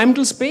in the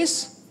environmental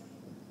space,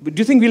 do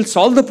you think we'll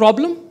solve the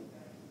problem?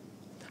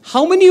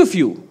 How many of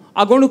you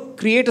are going to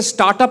create a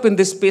startup in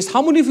this space?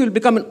 How many of you will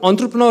become an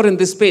entrepreneur in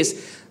this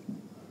space?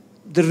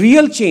 The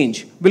real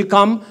change will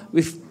come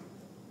with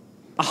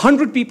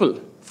 100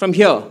 people from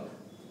here,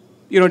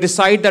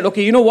 decide that,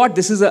 okay, you know what,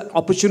 this is an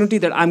opportunity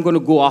that I'm going to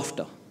go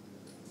after.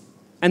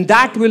 And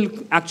that will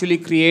actually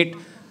create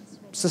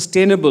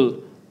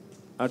sustainable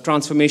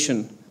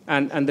transformation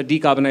and the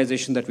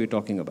decarbonization that we're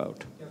talking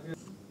about.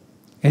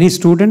 Any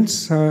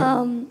students?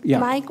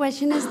 My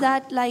question is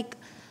that,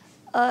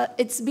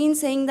 it's been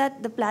saying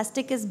that the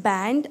plastic is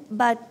banned,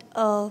 but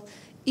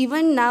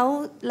even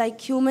now,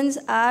 humans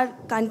are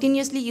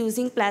continuously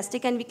using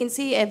plastic, and we can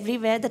see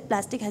everywhere that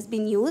plastic has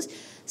been used.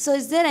 So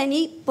is there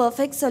any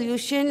perfect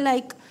solution,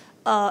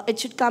 it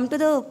should come to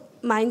the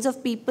minds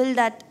of people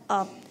that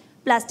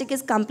plastic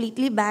is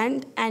completely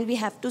banned and we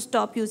have to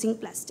stop using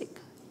plastic?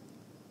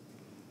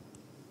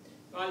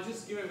 I'll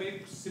just give a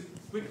very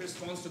quick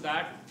response to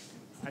that.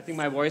 I think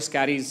my voice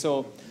carries.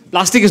 So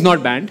plastic is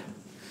not banned.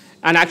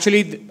 And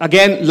actually,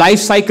 again, life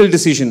cycle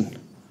decision.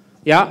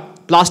 Yeah,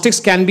 plastics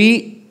can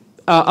be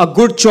a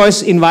good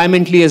choice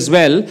environmentally as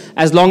well,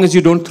 as long as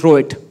you don't throw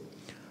it.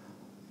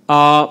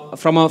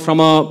 From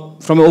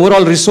an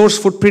overall resource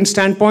footprint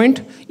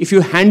standpoint, if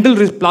you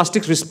handle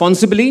plastics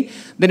responsibly,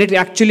 then it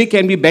actually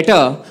can be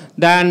better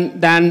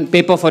than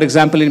paper, for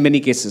example, in many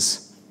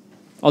cases.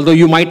 Although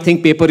you might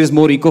think paper is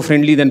more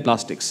eco-friendly than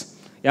plastics.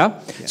 Yeah?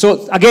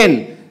 So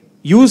again,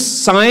 use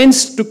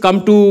science to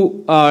come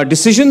to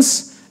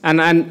decisions. And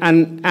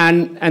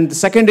the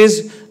second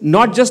is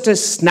not just a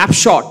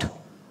snapshot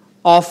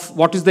of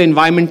what is the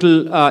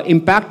environmental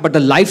impact, but the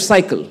life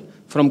cycle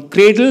from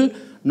cradle,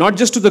 not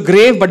just to the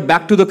grave, but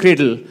back to the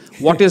cradle.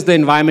 What is the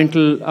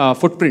environmental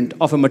footprint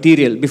of a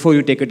material before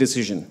you take a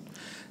decision?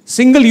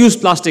 Single-use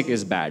plastic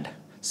is bad.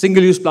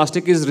 Single-use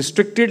plastic is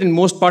restricted in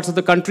most parts of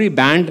the country,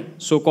 banned,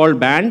 so-called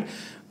banned.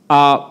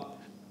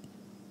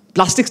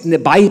 Plastics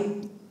by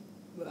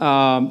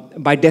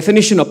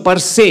definition or per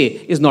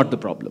se is not the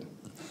problem.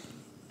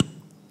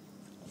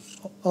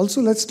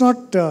 also, let's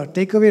not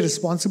take away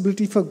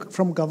responsibility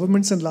from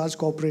governments and large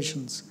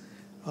corporations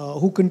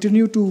who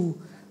continue to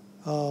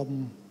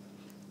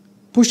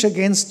push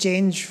against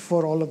change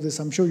for all of this.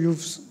 I'm sure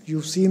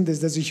you've seen this.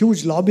 There's a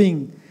huge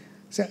lobbying.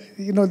 So,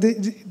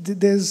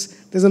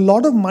 there's a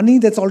lot of money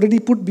that's already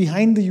put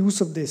behind the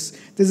use of this.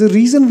 There's a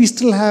reason we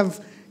still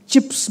have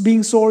chips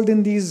being sold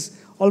in these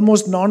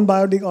almost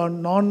non-biotic or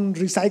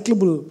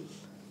non-recyclable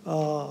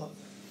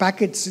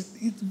packets.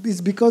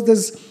 It's because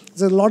there's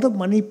a lot of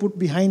money put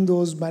behind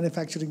those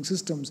manufacturing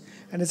systems.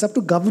 And it's up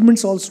to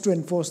governments also to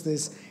enforce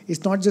this.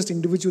 It's not just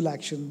individual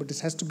action, but it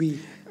has to be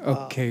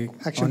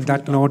action. On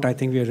that note, I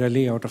think we're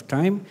really out of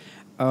time.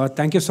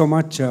 Thank you so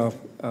much,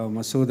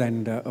 Masood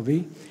and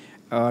Avi.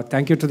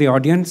 Thank you to the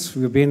audience.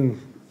 We've been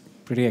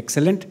pretty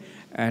excellent.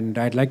 And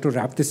I'd like to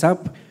wrap this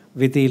up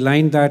with the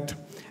line that,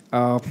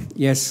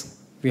 yes,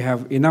 we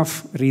have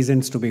enough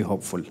reasons to be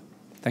hopeful.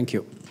 Thank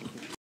you.